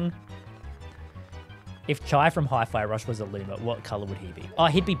voting. If Chai from Hi-Fi Rush was a Luma, what color would he be? Oh,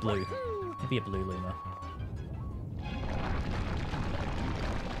 he'd be blue. He'd be a blue Luma.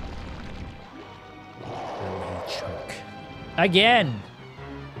 Will he choke? Again!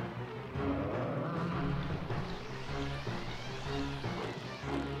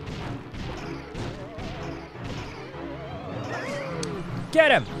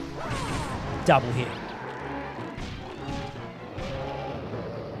 Get him! Double hit.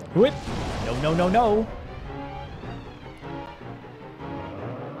 Whip. No, no, no, no.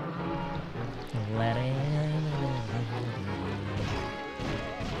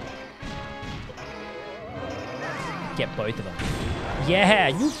 Get both of them. Yeah,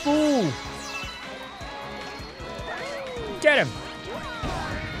 you fool! Get him!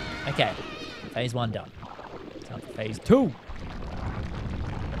 Okay, phase 1 done. Time for phase 2.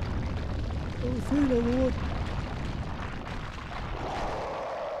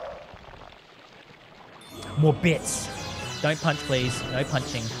 More bits. Don't punch, please. No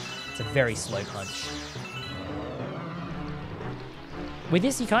punching. It's a very slow punch. With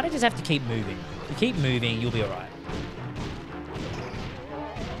this, you kind of just have to keep moving. If you keep moving, you'll be alright.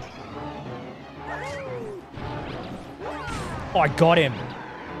 Oh, I got him.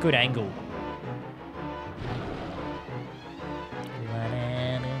 Good angle.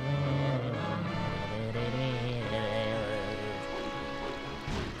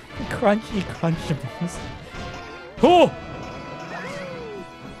 Crunchy crunchables. Oh!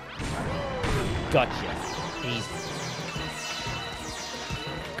 Gotcha. Easy.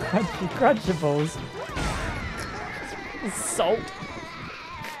 Crunchy crunchables. Salt.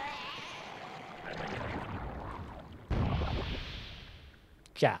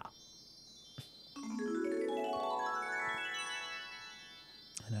 Ciao.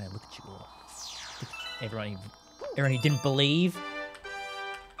 I know, look at you all. Everyone who didn't believe.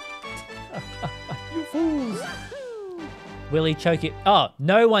 You fools. Will he choke it? Oh,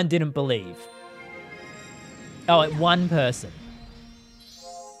 no one didn't believe. Oh, one person.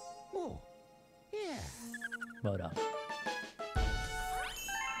 Well done.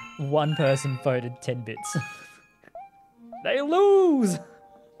 One person voted 10 bits. They lose!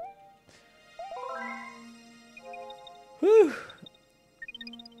 Whew.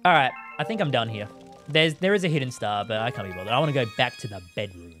 Alright, I think I'm done here. There is a hidden star, but I can't be bothered. I want to go back to the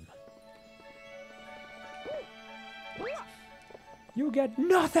bedroom. You get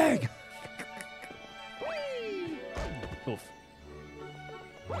nothing! Oof.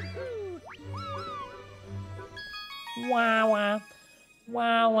 Wow, wow.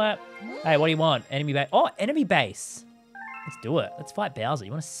 Wow, wow. Hey, what do you want? Enemy base. Oh, enemy base. Let's do it. Let's fight Bowser.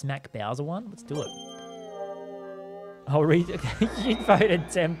 You want to smack Bowser one? Let's do it. I'll read it. You voted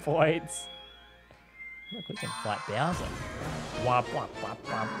 10 points. Look, we can fight Bowser. Wah, wah, wah,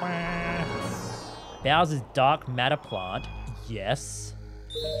 wah, wah. Bowser's dark matter plant. Yes.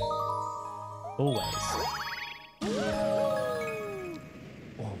 Always.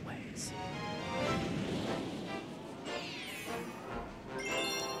 Always.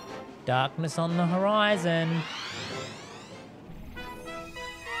 Darkness on the horizon.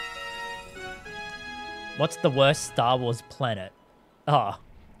 What's the worst Star Wars planet? Ah,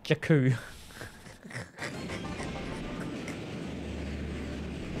 Jakku.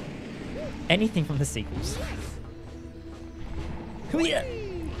 Anything from the sequels.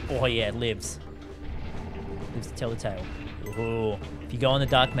 Oh yeah, it lives. Lives to tell the tale. Ooh. If you go on the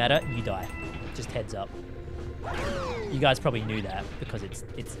dark matter, you die. Just heads up. You guys probably knew that because it's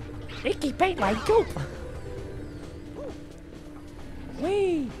icky paint like goop.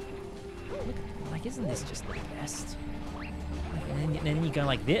 Whee! Look, like, isn't this just the best? And then you go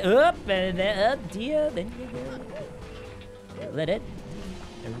like this, up and then up, dear. Then you go. Let it.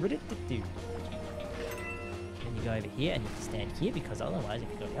 Then you go over here and you have to stand here because otherwise, if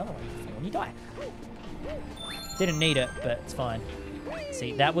you go the other way, you fall and you die. Didn't need it, but it's fine.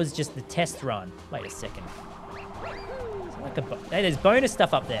 See, that was just the test run. Wait a second. Like hey, there's bonus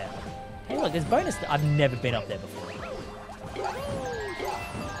stuff up there. Hey, look, there's bonus. I've never been up there before.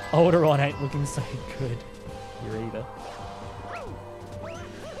 Alderon ain't looking so good here either.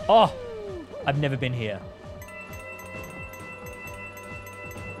 Oh, I've never been here.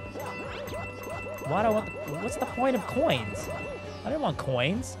 Why do I want? What's the point of coins? I don't want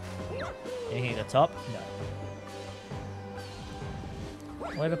coins. Anything at the top? No.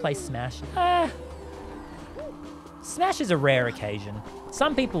 Will I ever play Smash? Smash is a rare occasion.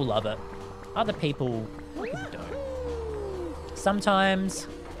 Some people love it. Other people don't. Sometimes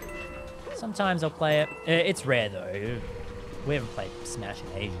I'll play it. It's rare though. We haven't played Smash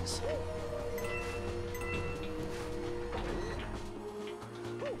in ages.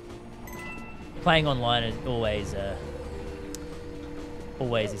 Playing online is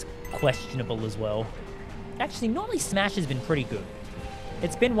always is questionable as well. Actually, normally Smash has been pretty good.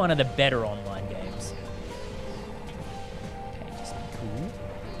 It's been one of the better online games. Okay, just be cool.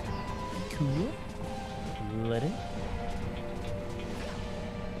 Be cool. Let it.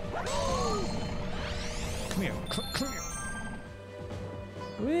 Come here. Come here.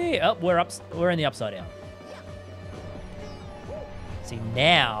 We're in the upside down. See,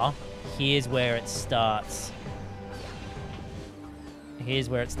 now, here's where it starts. Here's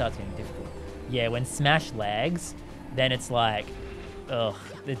where it starts getting difficult. Yeah, when Smash lags, then it's like, ugh.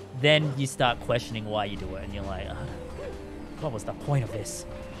 Then you start questioning why you do it, and you're like, what was the point of this?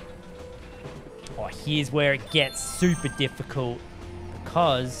 Oh, here's where it gets super difficult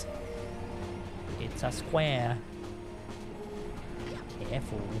because it's a square.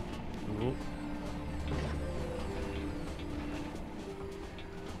 Careful. Ooh.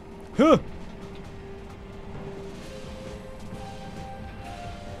 Huh!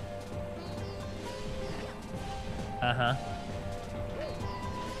 Uh-huh.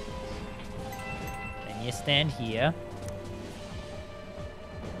 Then you stand here.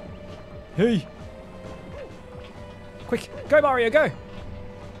 Hey! Quick, go Mario, go!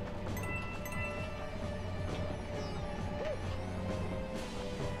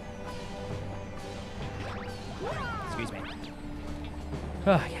 Excuse me.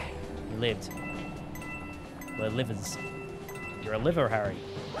 Oh, yeah. You lived. We're livers. You're a liver, Harry.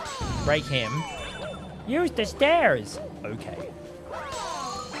 Break him. Use the stairs! Okay.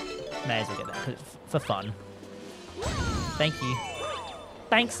 May as well get that for fun. Thank you.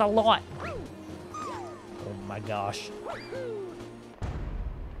 Thanks a lot! Oh my gosh.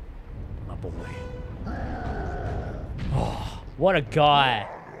 My boy. Oh, what a guy.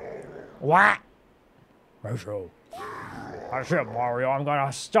 What? Rachel. I said, Mario, I'm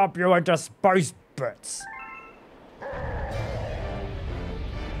gonna stop you into space bits.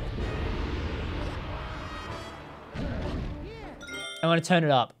 I want to turn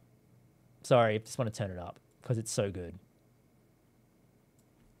it up. Sorry, just want to turn it up because it's so good.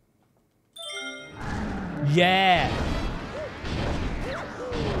 Yeah.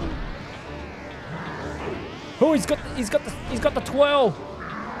 Oh, he's got the twirl.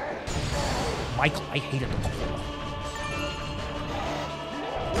 Michael, I hated the twirl.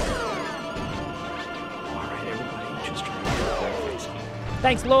 All right, everybody, just try to get their face on.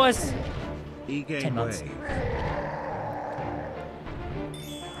 Thanks, Lewis. 10 months. way.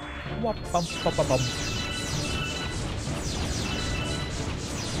 Wop, bum, bum, bum, bum.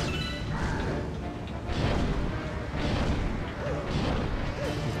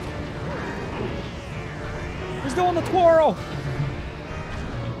 He's doing the twirl.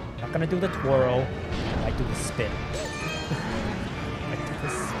 Not gonna do the twirl. I do the spin. I do the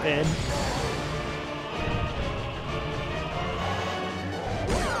spin.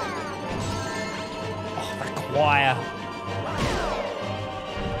 Oh, the choir.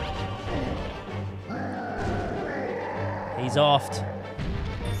 He's offed.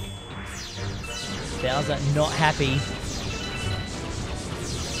 Bowser not happy.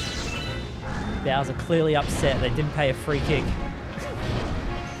 Bowser clearly upset they didn't pay a free kick.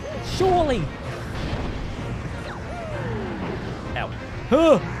 Surely! Ow.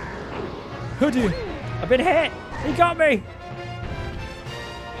 Oh! Oh dear! I've been hit! He got me!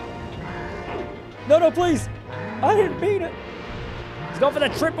 No, no, please! I didn't mean it! He's gone for the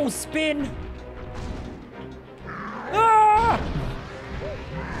triple spin! Ah!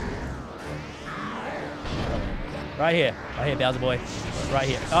 Right here, Bowser boy. Right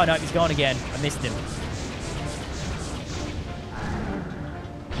here. Oh no, he's gone again. I missed him.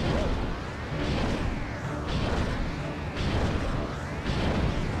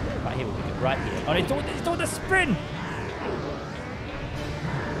 Right here, we'll be good. Right here. Oh, he's doing the spin!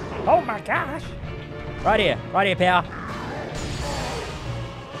 Oh my gosh! Right here, pal.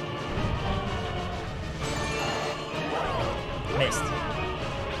 Missed.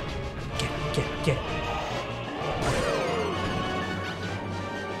 Get it.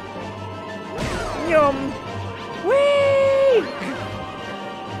 Yum! Whee!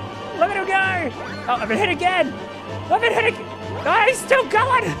 Look at him go! Oh, I've been hit again! Oh, he's still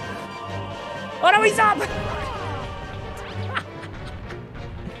going! Oh no, he's up!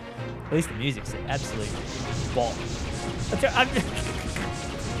 At least the music's an absolute bop.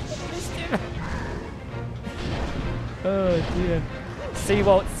 Oh dear.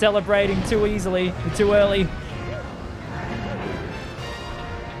 Seawalt celebrating too easily, too early.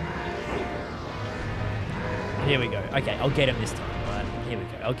 Here we go. Okay, I'll get him this time. All right, here we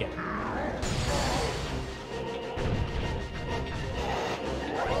go. I'll get him.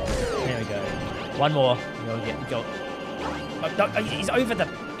 There we go. One more. Go. Oh, no, he's over the.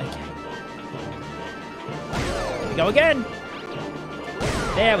 Okay. Here we go again.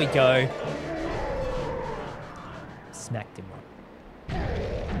 There we go. Smacked him up.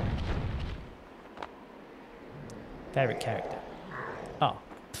 Favorite character. Oh.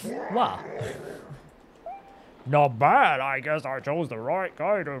 Wow. Not bad. I guess I chose the right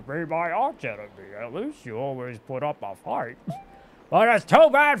guy to be my arch enemy. At least you always put up a fight. But it's too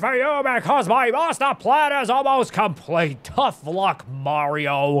bad for you because my master plan is almost complete. Tough luck,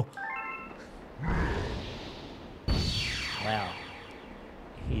 Mario. Wow.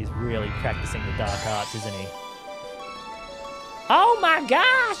 He's really practicing the dark arts, isn't he? Oh my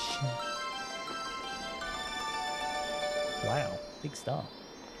gosh! Wow, big star.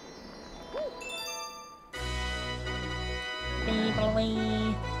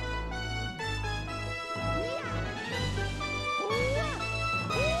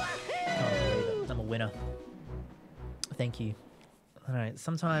 I'm a winner. Thank you. I know,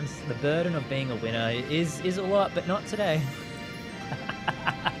 sometimes the burden of being a winner is a lot, but not today.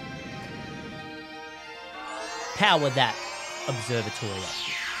 Power that observatory up.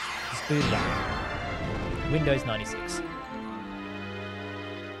 Just boot it up. Windows 96.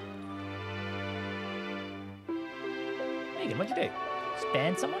 Megan, what'd you do? Just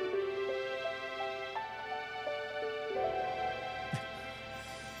ban someone?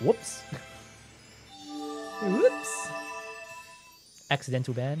 Whoops. Whoops.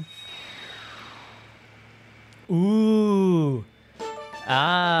 Accidental ban. Ooh.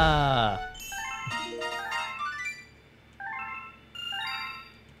 Ah.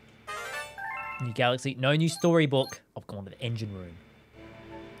 New galaxy. No new storybook. I've gone to the engine room.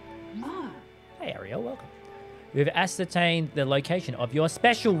 Hey, Ariel. Welcome. We've ascertained the location of your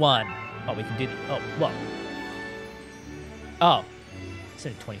special one. Oh, we can do... Oh, what? Oh. It's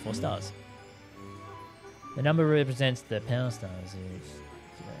only 24 stars. The number represents the power stars.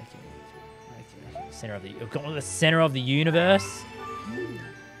 Center of the center of the universe.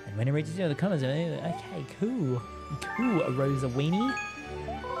 And when it reaches the colors, okay, cool, Rosa Weenie.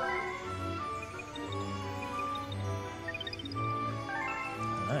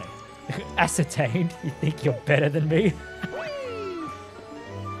 No, ascertained. You think you're better than me?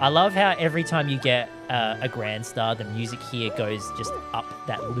 I love how every time you get a grand star, the music here goes just up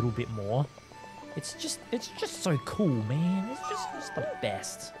that little bit more. It's just so cool, man. It's just the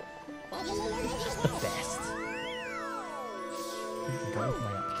best. It's just the best. We can go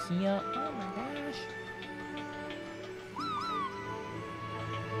way up here. Oh my gosh.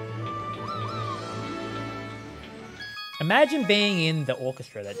 Imagine being in the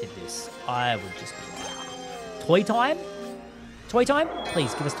orchestra that did this. I would just be like, toy time? Toy time?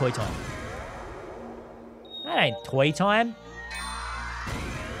 Please give us toy time. That ain't toy time.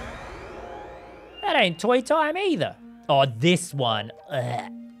 That ain't toy time either. Oh, this one.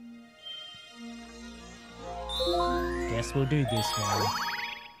 Ugh. Guess we'll do this one.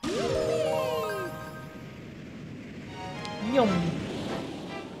 Yum.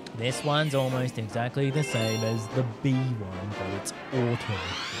 This one's almost exactly the same as the B one, but it's autumn.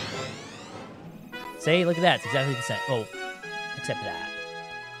 See, look at that. It's exactly the same. Oh, except that.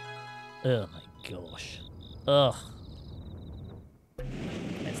 Oh my gosh. Ugh.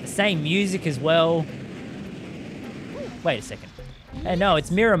 It's the same music as well. Wait a second. Hey, no,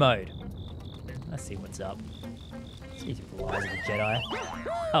 it's mirror mode. Let's see what's up. See through the eyes of the Jedi.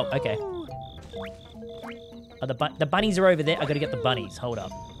 Oh, okay. Oh, the bunnies are over there. I gotta get the bunnies. Hold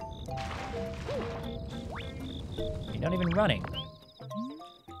up. You're not even running.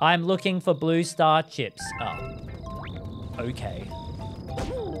 I'm looking for blue star chips. Oh. Okay.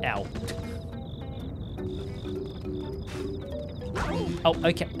 Ow. Oh,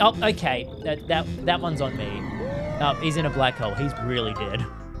 okay. Oh, okay. That one's on me. Oh, he's in a black hole. He's really dead.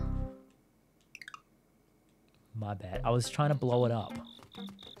 My bad. I was trying to blow it up.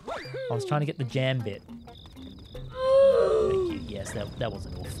 I was trying to get the jam bit. Thank you. Yes, that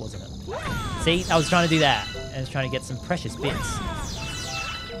wasn't off, wasn't it? See, I was trying to do that. I was trying to get some precious bits.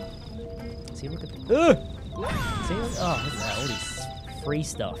 See, look at... Ugh! See, look, oh, look at that. All this free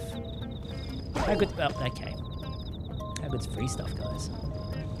stuff. How good... Oh, okay. How good's free stuff, guys?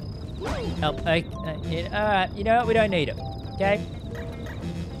 Oh, okay. Yeah, alright, you know what? We don't need it. Okay?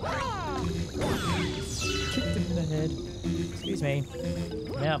 Kicked him in the head. Excuse me.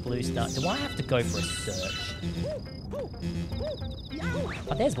 Now blue star. Do I have to go for a search?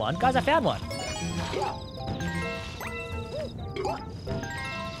 Oh, there's one. Guys, I found one. There we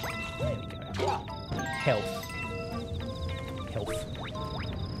go. Health. Health.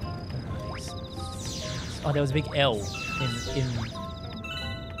 Oh, there was a big L in...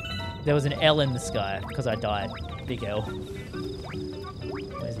 There was an L in the sky because I died. Big L.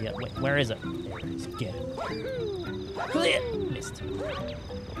 Where's the L? Where is it? There it is. Get it. Clear! Missed.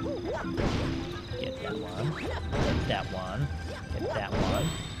 Get that one. Get that one. Get that one.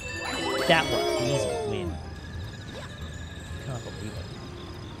 That one. Easy win. Can't believe it.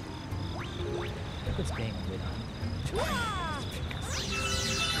 Liquid's being a winner.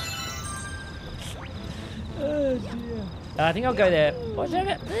 Oh dear. I think I'll go there. Watch out.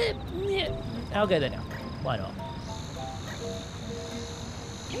 I'll go there now. Why not?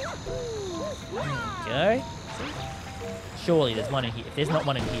 There we go. Surely there's one in here. If there's not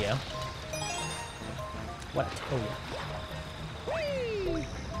one in here. What I tell you.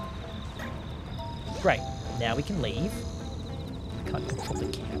 Great. Now we can leave. I can't control the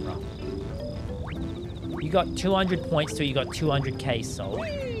camera. You got 200 points till you got 200k sold.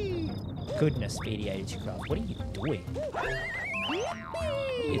 Goodness, Speedy 82 Craft. What are you doing? What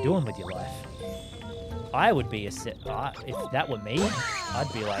are you doing with your life? I would be if that were me,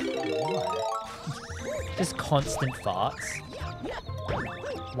 I'd be like, what? Just constant farts.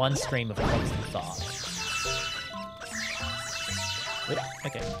 One stream of constant farts.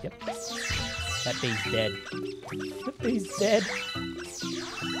 Okay, yep. That bee's dead. That bee's dead.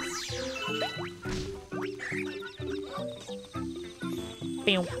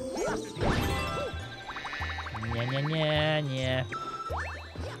 Pew. Yeah.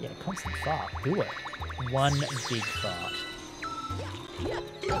 Yeah, constant fart. Do it. One big fart.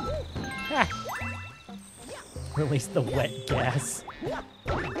 Ha! Release the wet gas.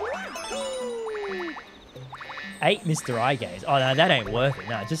 8 Mr. Eye Gaze. Oh, no, that ain't worth it.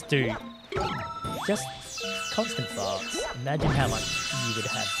 No, just constant farts. Imagine how much you would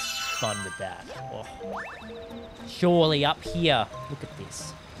have fun with that. Oh. Surely up here. Look at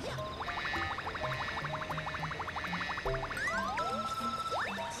this.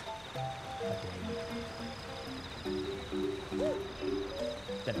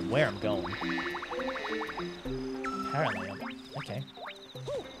 Don't know where I'm going. Apparently I'm... Okay.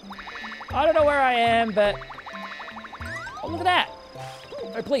 I don't know where I am, but... Oh, look at that!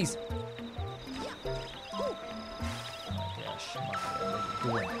 Oh, please. Oh my gosh, Mario,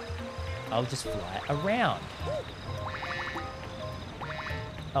 what are you doing? I'll just fly it around.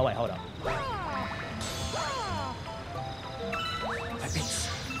 Oh, wait, hold on.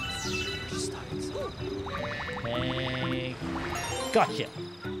 Hey, gotcha.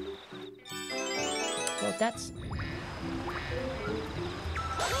 Well, that's...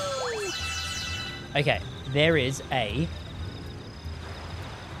 Okay, there is a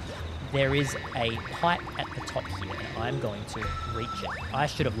pipe at the top here, and I'm going to reach it. I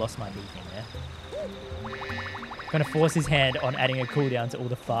should have lost my beacon there. Gonna force his hand on adding a cooldown to all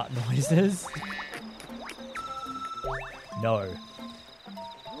the fart noises. No.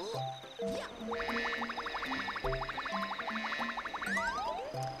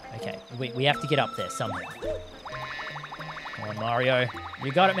 Okay, we have to get up there somehow. Come on, Mario.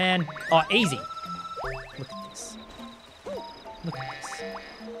 You got it, man. Oh, easy. Look at this. Look at this.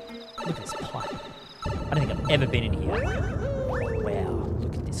 Look at this pipe. I don't think I've ever been in here. Wow,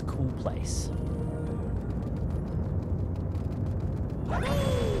 look at this cool place.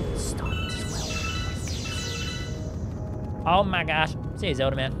 Stop as well. Oh my gosh. See you,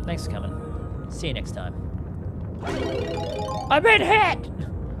 Zelda man. Thanks for coming. See you next time. I've been hit!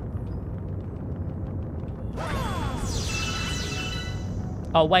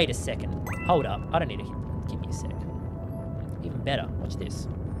 Oh, wait a second. Hold up. I don't need to hit. Give me a sec. Even better. Watch this.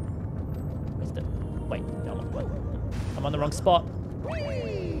 Where's the... Wait. No, I'm on the wrong spot.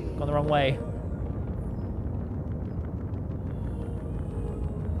 Gone the wrong way.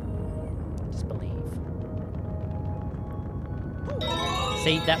 Just believe.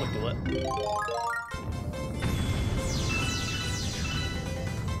 See? That would do it.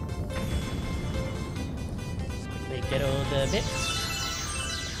 Just quickly get all the bits.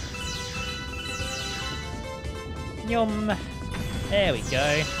 Yum. There we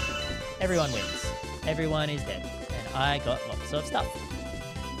go. Everyone wins. Everyone is dead. And I got lots of stuff.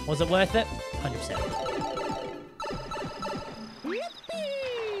 Was it worth it? 100%.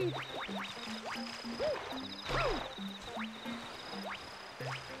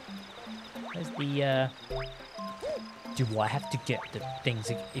 Where's the, Do I have to get the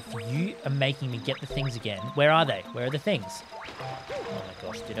things? If you are making me get the things again, where are they? Where are the things? Oh my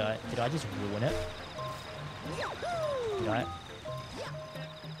gosh, did I just ruin it? Did I?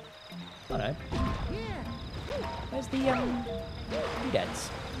 Oh no. Where's the, doodads?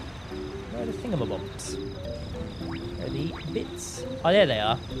 Where are the thingamabobs? Where are the bits? Oh, there they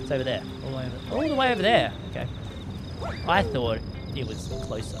are. It's over there. All the way over there. Okay. I thought it was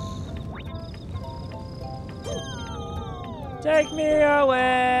closer. Take me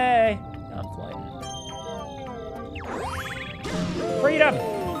away! No, I'm floating. Freedom!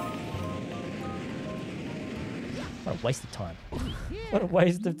 What a waste of time. What a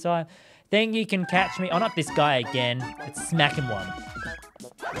waste of time. Think you can catch me? Oh, not this guy again. Let's smack him one.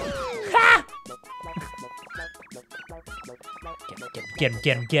 Ha! Get him,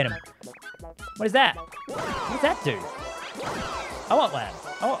 get him, get him. What is that? What does that do? I want one.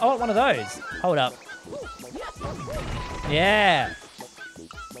 I want one of those. Hold up. Yeah.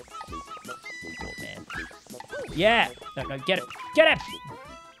 Oh, man. Yeah. No, no, get it. Get him!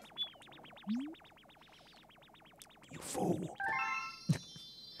 You fool.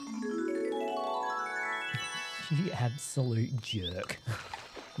 You absolute jerk.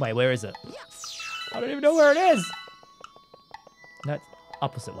 Wait, where is it? I don't even know where it is. No, it's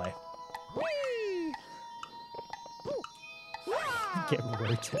opposite way. Get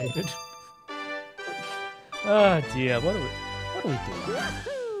rotated. Oh dear, what do we do?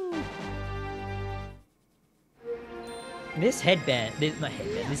 This headband, not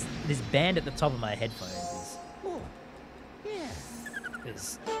headband, this band at the top of my headphones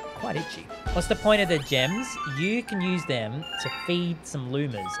is quite itchy. What's the point of the gems? You can use them to feed some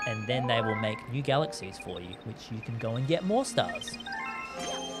Lumas, and then they will make new galaxies for you, which you can go and get more stars. So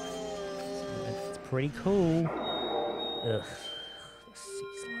it's pretty cool. Ugh. Sea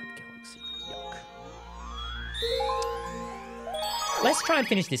slide galaxy. Yuck. Let's try and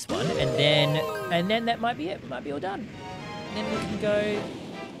finish this one, and then that might be it. Might be all done. And then we can go.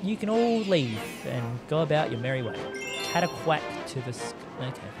 You can all leave and go about your merry way. Cataquack to the sky.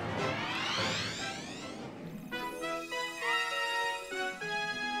 Okay.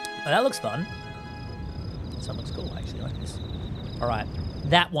 Oh, that looks fun. This one looks cool, actually. I like this. All right,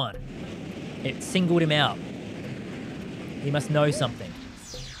 that one. It singled him out. He must know something.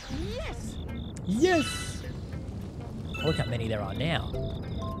 Yes. Yes. Look how many there are now.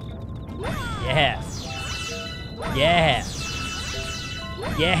 Yeah. Yeah.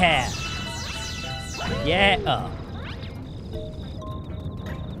 Yeah. Yeah. Oh.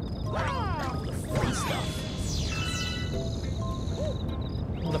 The free stuff.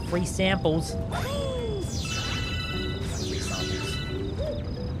 All the free samples. Free samples.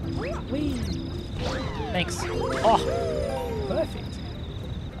 Whee. Thanks. Oh, perfect.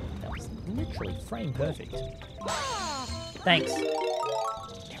 That was literally frame perfect. Thanks.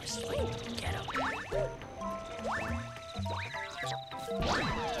 They're asleep. Get them.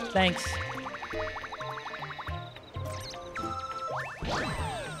 Thanks.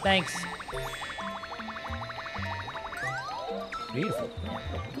 Thanks. Beautiful.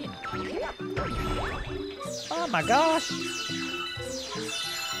 Oh my gosh.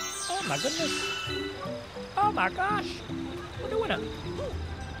 Oh my goodness. Oh my gosh. We're doing it.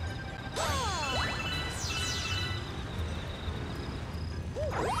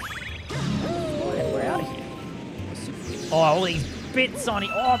 We're out of here. Oh, all these bits on it.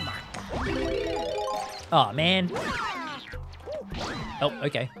 Oh my god. Oh man. Oh,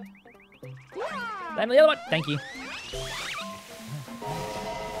 okay. Let me the other one. Thank you.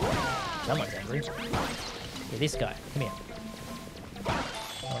 Someone's angry. Yeah, this guy. Come here. I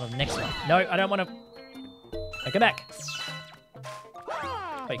want the next one. No, I don't want to. Now, come back.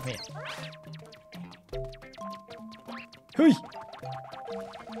 Wait, come here. Hui!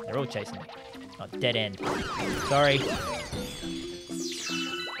 They're all chasing me. Oh, dead end. Sorry.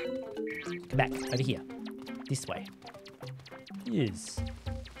 Come back. Over here. This way. Yes.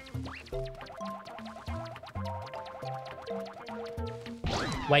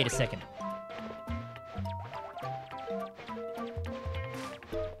 Wait a second.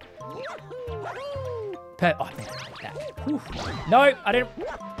 Oh, man, back. Whew. No, I didn't.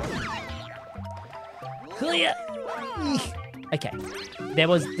 Clear. Okay. There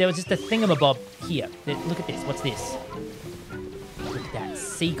was just a thingamabob here. Look at this. What's this? Look at that.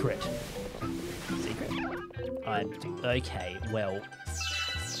 Secret. Secret? Okay, well.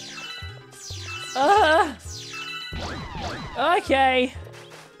 Okay.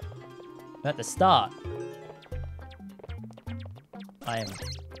 At the start. I am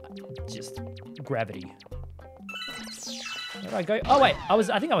just gravity. Where do I go? Oh wait,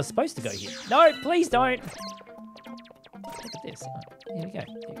 I think I was supposed to go here. No, please don't. Look at this. Here we go.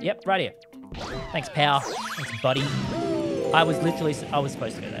 Yep, right here. Thanks, pal. Thanks, buddy. I was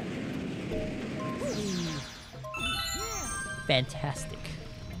supposed to go there. Fantastic.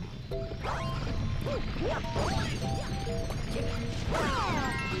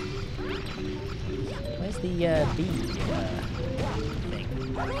 Where's the bee thing?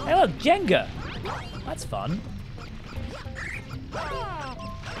 Hey, look, Jenga. That's fun.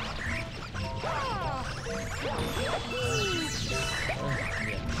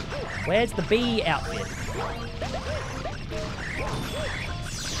 Where's the bee outfit?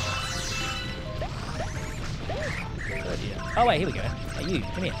 Oh wait, here we go. Hey, you,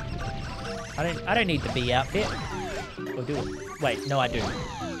 come here. I don't need the bee outfit. Or do it? Wait, no, I do.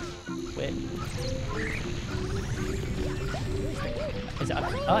 Where? Is it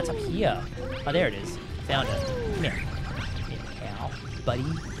up? Oh, it's up here. Oh, there it is. Found it. Come here. Come here, cow, buddy.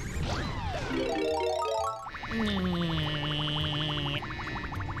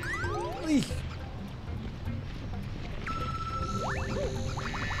 Eek.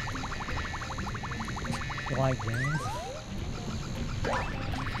 Why, James?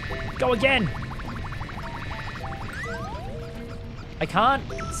 Go again! I can't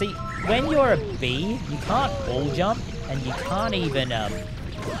see when you're a bee, you can't ball jump, and you can't even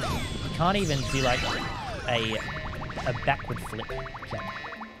do like a backward flip jump.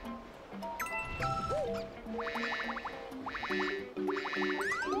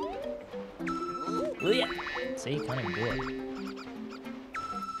 Ooh, yeah. See, you can't even do it.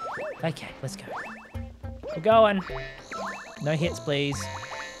 Okay, let's go. We're going. No hits, please.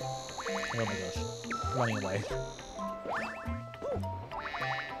 Oh my gosh. Running away.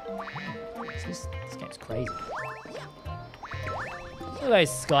 This game's crazy. Look at those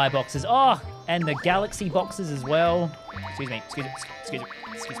sky boxes. Oh, and the galaxy boxes as well. Excuse me.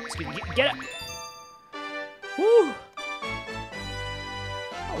 Get it. Woo.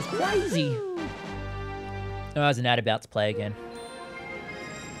 That was crazy. Oh, there's an ad about to play again.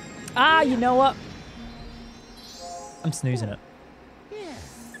 Ah, you know what? I'm snoozing it.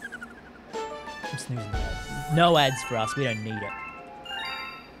 I'm snoozing it. No ads for us. We don't need it.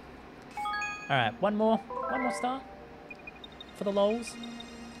 All right, one more star for the lols.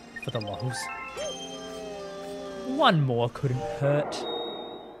 For the lols. One more couldn't hurt.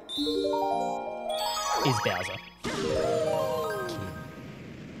 Is Bowser.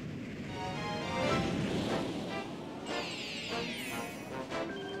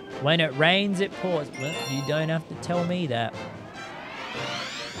 When it rains, it pours. Well, you don't have to tell me that.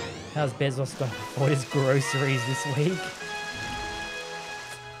 How's Bezos going to afford his groceries this week?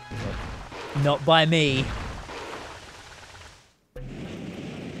 Not by me.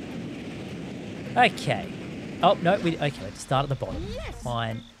 Okay. Oh, no, let's start at the bottom.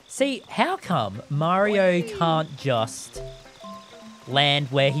 Fine. See, how come Mario can't just land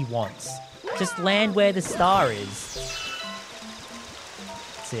where he wants? Just land where the star is.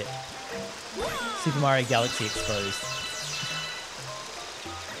 That's it. Super Mario Galaxy exposed.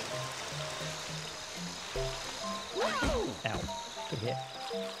 Ow. Good hit.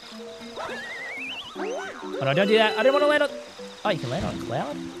 Oh no, don't do that. I don't want to land on... Oh, you can land on a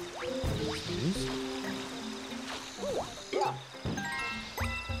cloud?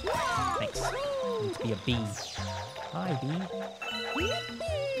 Thanks. Need to be a bee. Hi, bee.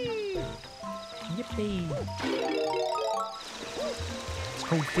 Yippee. It's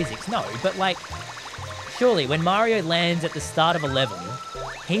called physics. No, but like... Surely, when Mario lands at the start of a level,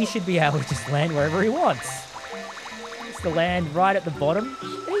 he should be able to just land wherever he wants. It's to land right at the bottom.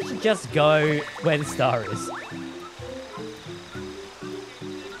 He should just go where the star is.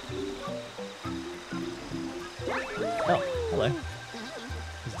 Oh, hello.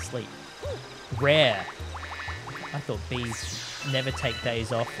 He's asleep. Rare. I thought bees never take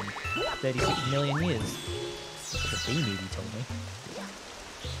days off in 36 million years. That's what the bee movie told me.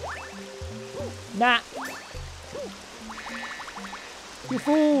 Nah. You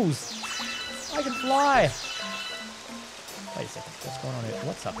fools! I can fly! Wait a second, what's going on here?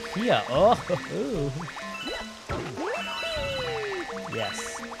 What's up here? Oh!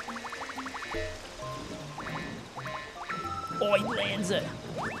 Yes. Oh, he lands it!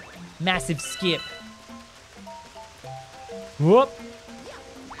 Massive skip. Whoop!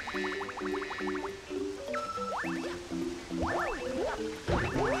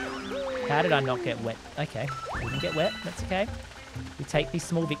 How did I not get wet? Okay, we didn't get wet, that's okay. We take these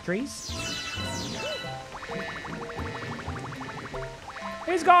small victories.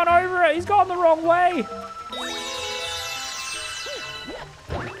 He's gone over it! He's gone the wrong way!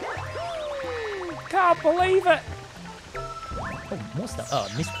 Can't believe it! Oh, more stuff. Oh,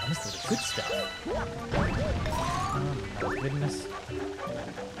 I missed all the good stuff. Oh, my goodness.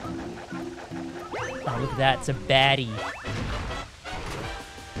 Oh, look at that. It's a baddie.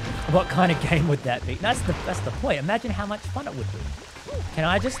 What kind of game would that be? That's the point. Imagine how much fun it would be. Can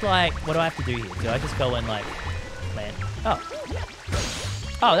I just like, what do I have to do here? Do I just go and like land? Oh.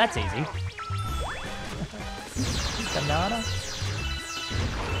 Oh, that's easy. Banana.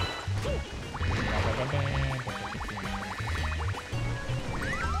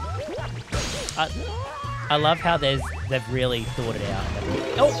 I love how they've really thought it out.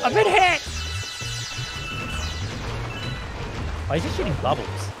 Oh, I've been hit! Oh, he's just shooting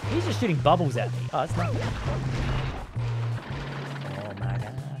bubbles. He's just shooting bubbles at me. Oh, that's not good. Oh my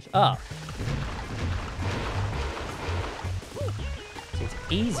gosh. Oh. It's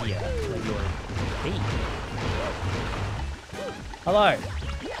easier when you're B. Hello.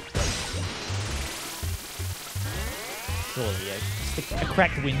 Surely just a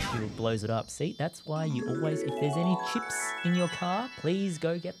cracked windshield blows it up. See, that's why you always, if there's any chips in your car, please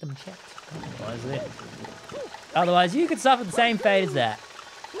go get them checked. Otherwise, you could suffer the same fate as that.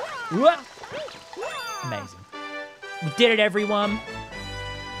 Amazing. We did it, everyone.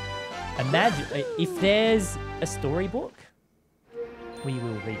 Imagine if there's a storybook, we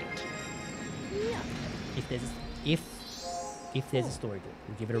will read it. If there's a storybook,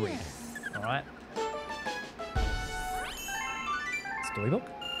 we'll give it a read. All right. Storybook?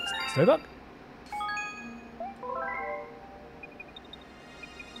 Storybook?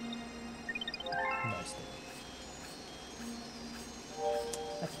 No story.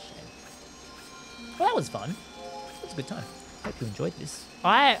 That's a shame. Well, that was fun. It was a good time. Hope you enjoyed this.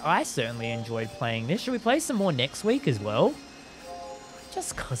 I certainly enjoyed playing this. Should we play some more next week as well?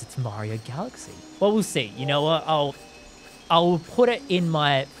 Just because it's Mario Galaxy. Well, we'll see. You know what? I'll put it in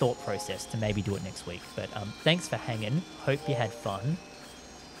my thought process to maybe do it next week. But thanks for hanging. Hope you had fun.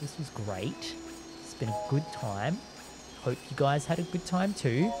 This was great. It's been a good time. Hope you guys had a good time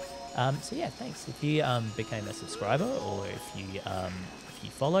too. So yeah, thanks. If you became a subscriber or if you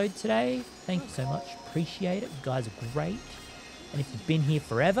followed today, thank you so much. Appreciate it. You guys are great. And if you've been here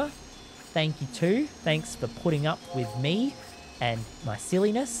forever, thank you too. Thanks for putting up with me and my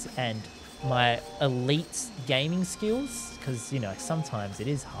silliness and my elite gaming skills, because, you know, sometimes it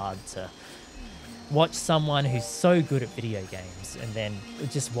is hard to watch someone who's so good at video games and then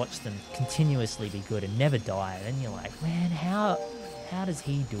just watch them continuously be good and never die. And then you're like, man, how does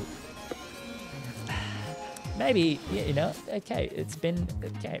he do it? Maybe, you know, okay, I've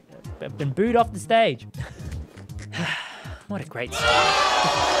been booed off the stage. What a great story.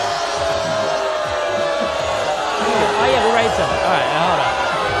 Oh yeah, we'll raid someone. All right, hold on.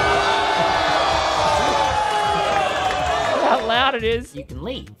 How loud it is. You can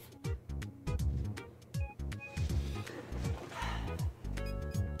leave.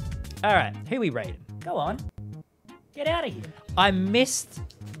 All right, who we raiding? Go on. Get out of here. I missed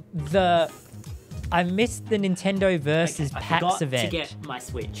the Nintendo versus PAX event. I forgot to get my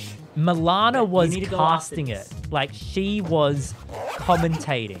Switch. Milana was need to go casting it. after this. Like, she was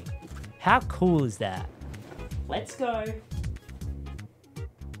commentating. How cool is that? Let's go.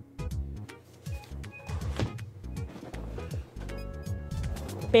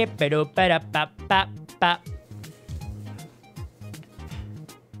 Beep-a-doop-a-da-bap-bap-bap.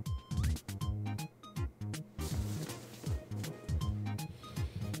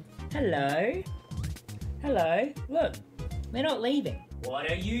 Hello. Hello. Look, they're not leaving. What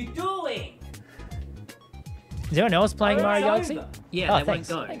are you doing? Is anyone else playing Oh, Mario it's Galaxy? over. Yeah, they thanks.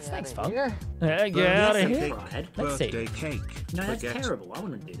 won't go. Thanks, Outta Fun. here. Get Well, out of that's here. Fried. Let's see. Birthday cake. No, that's Forget. terrible. I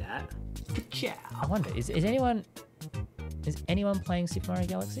wouldn't do that. Ciao. I wonder, is anyone playing Super Mario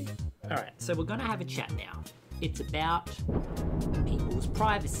Galaxy? All right, so we're gonna have a chat now. It's about people's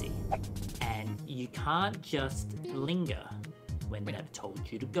privacy, and you can't just linger when they've told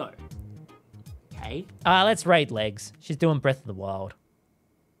you to go. Okay? Let's raid Legs. She's doing Breath of the Wild.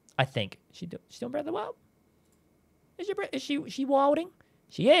 I think. She's doing Breath of the Wild? Is she wilding?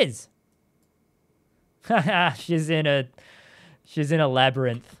 She is. Haha, she's in a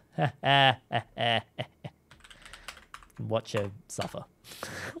labyrinth. Watch her suffer.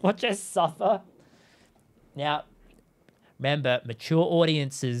 Watch her suffer. Now, remember, mature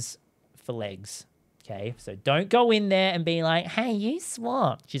audiences for Legs. Okay, so don't go in there and be like, hey, you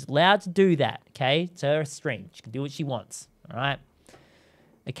swap. She's allowed to do that, okay? It's her stream. She can do what she wants, all right?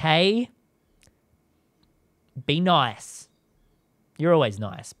 Okay? Be nice. You're always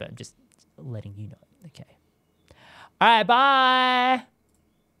nice, but I'm just letting you know, okay? All right, bye.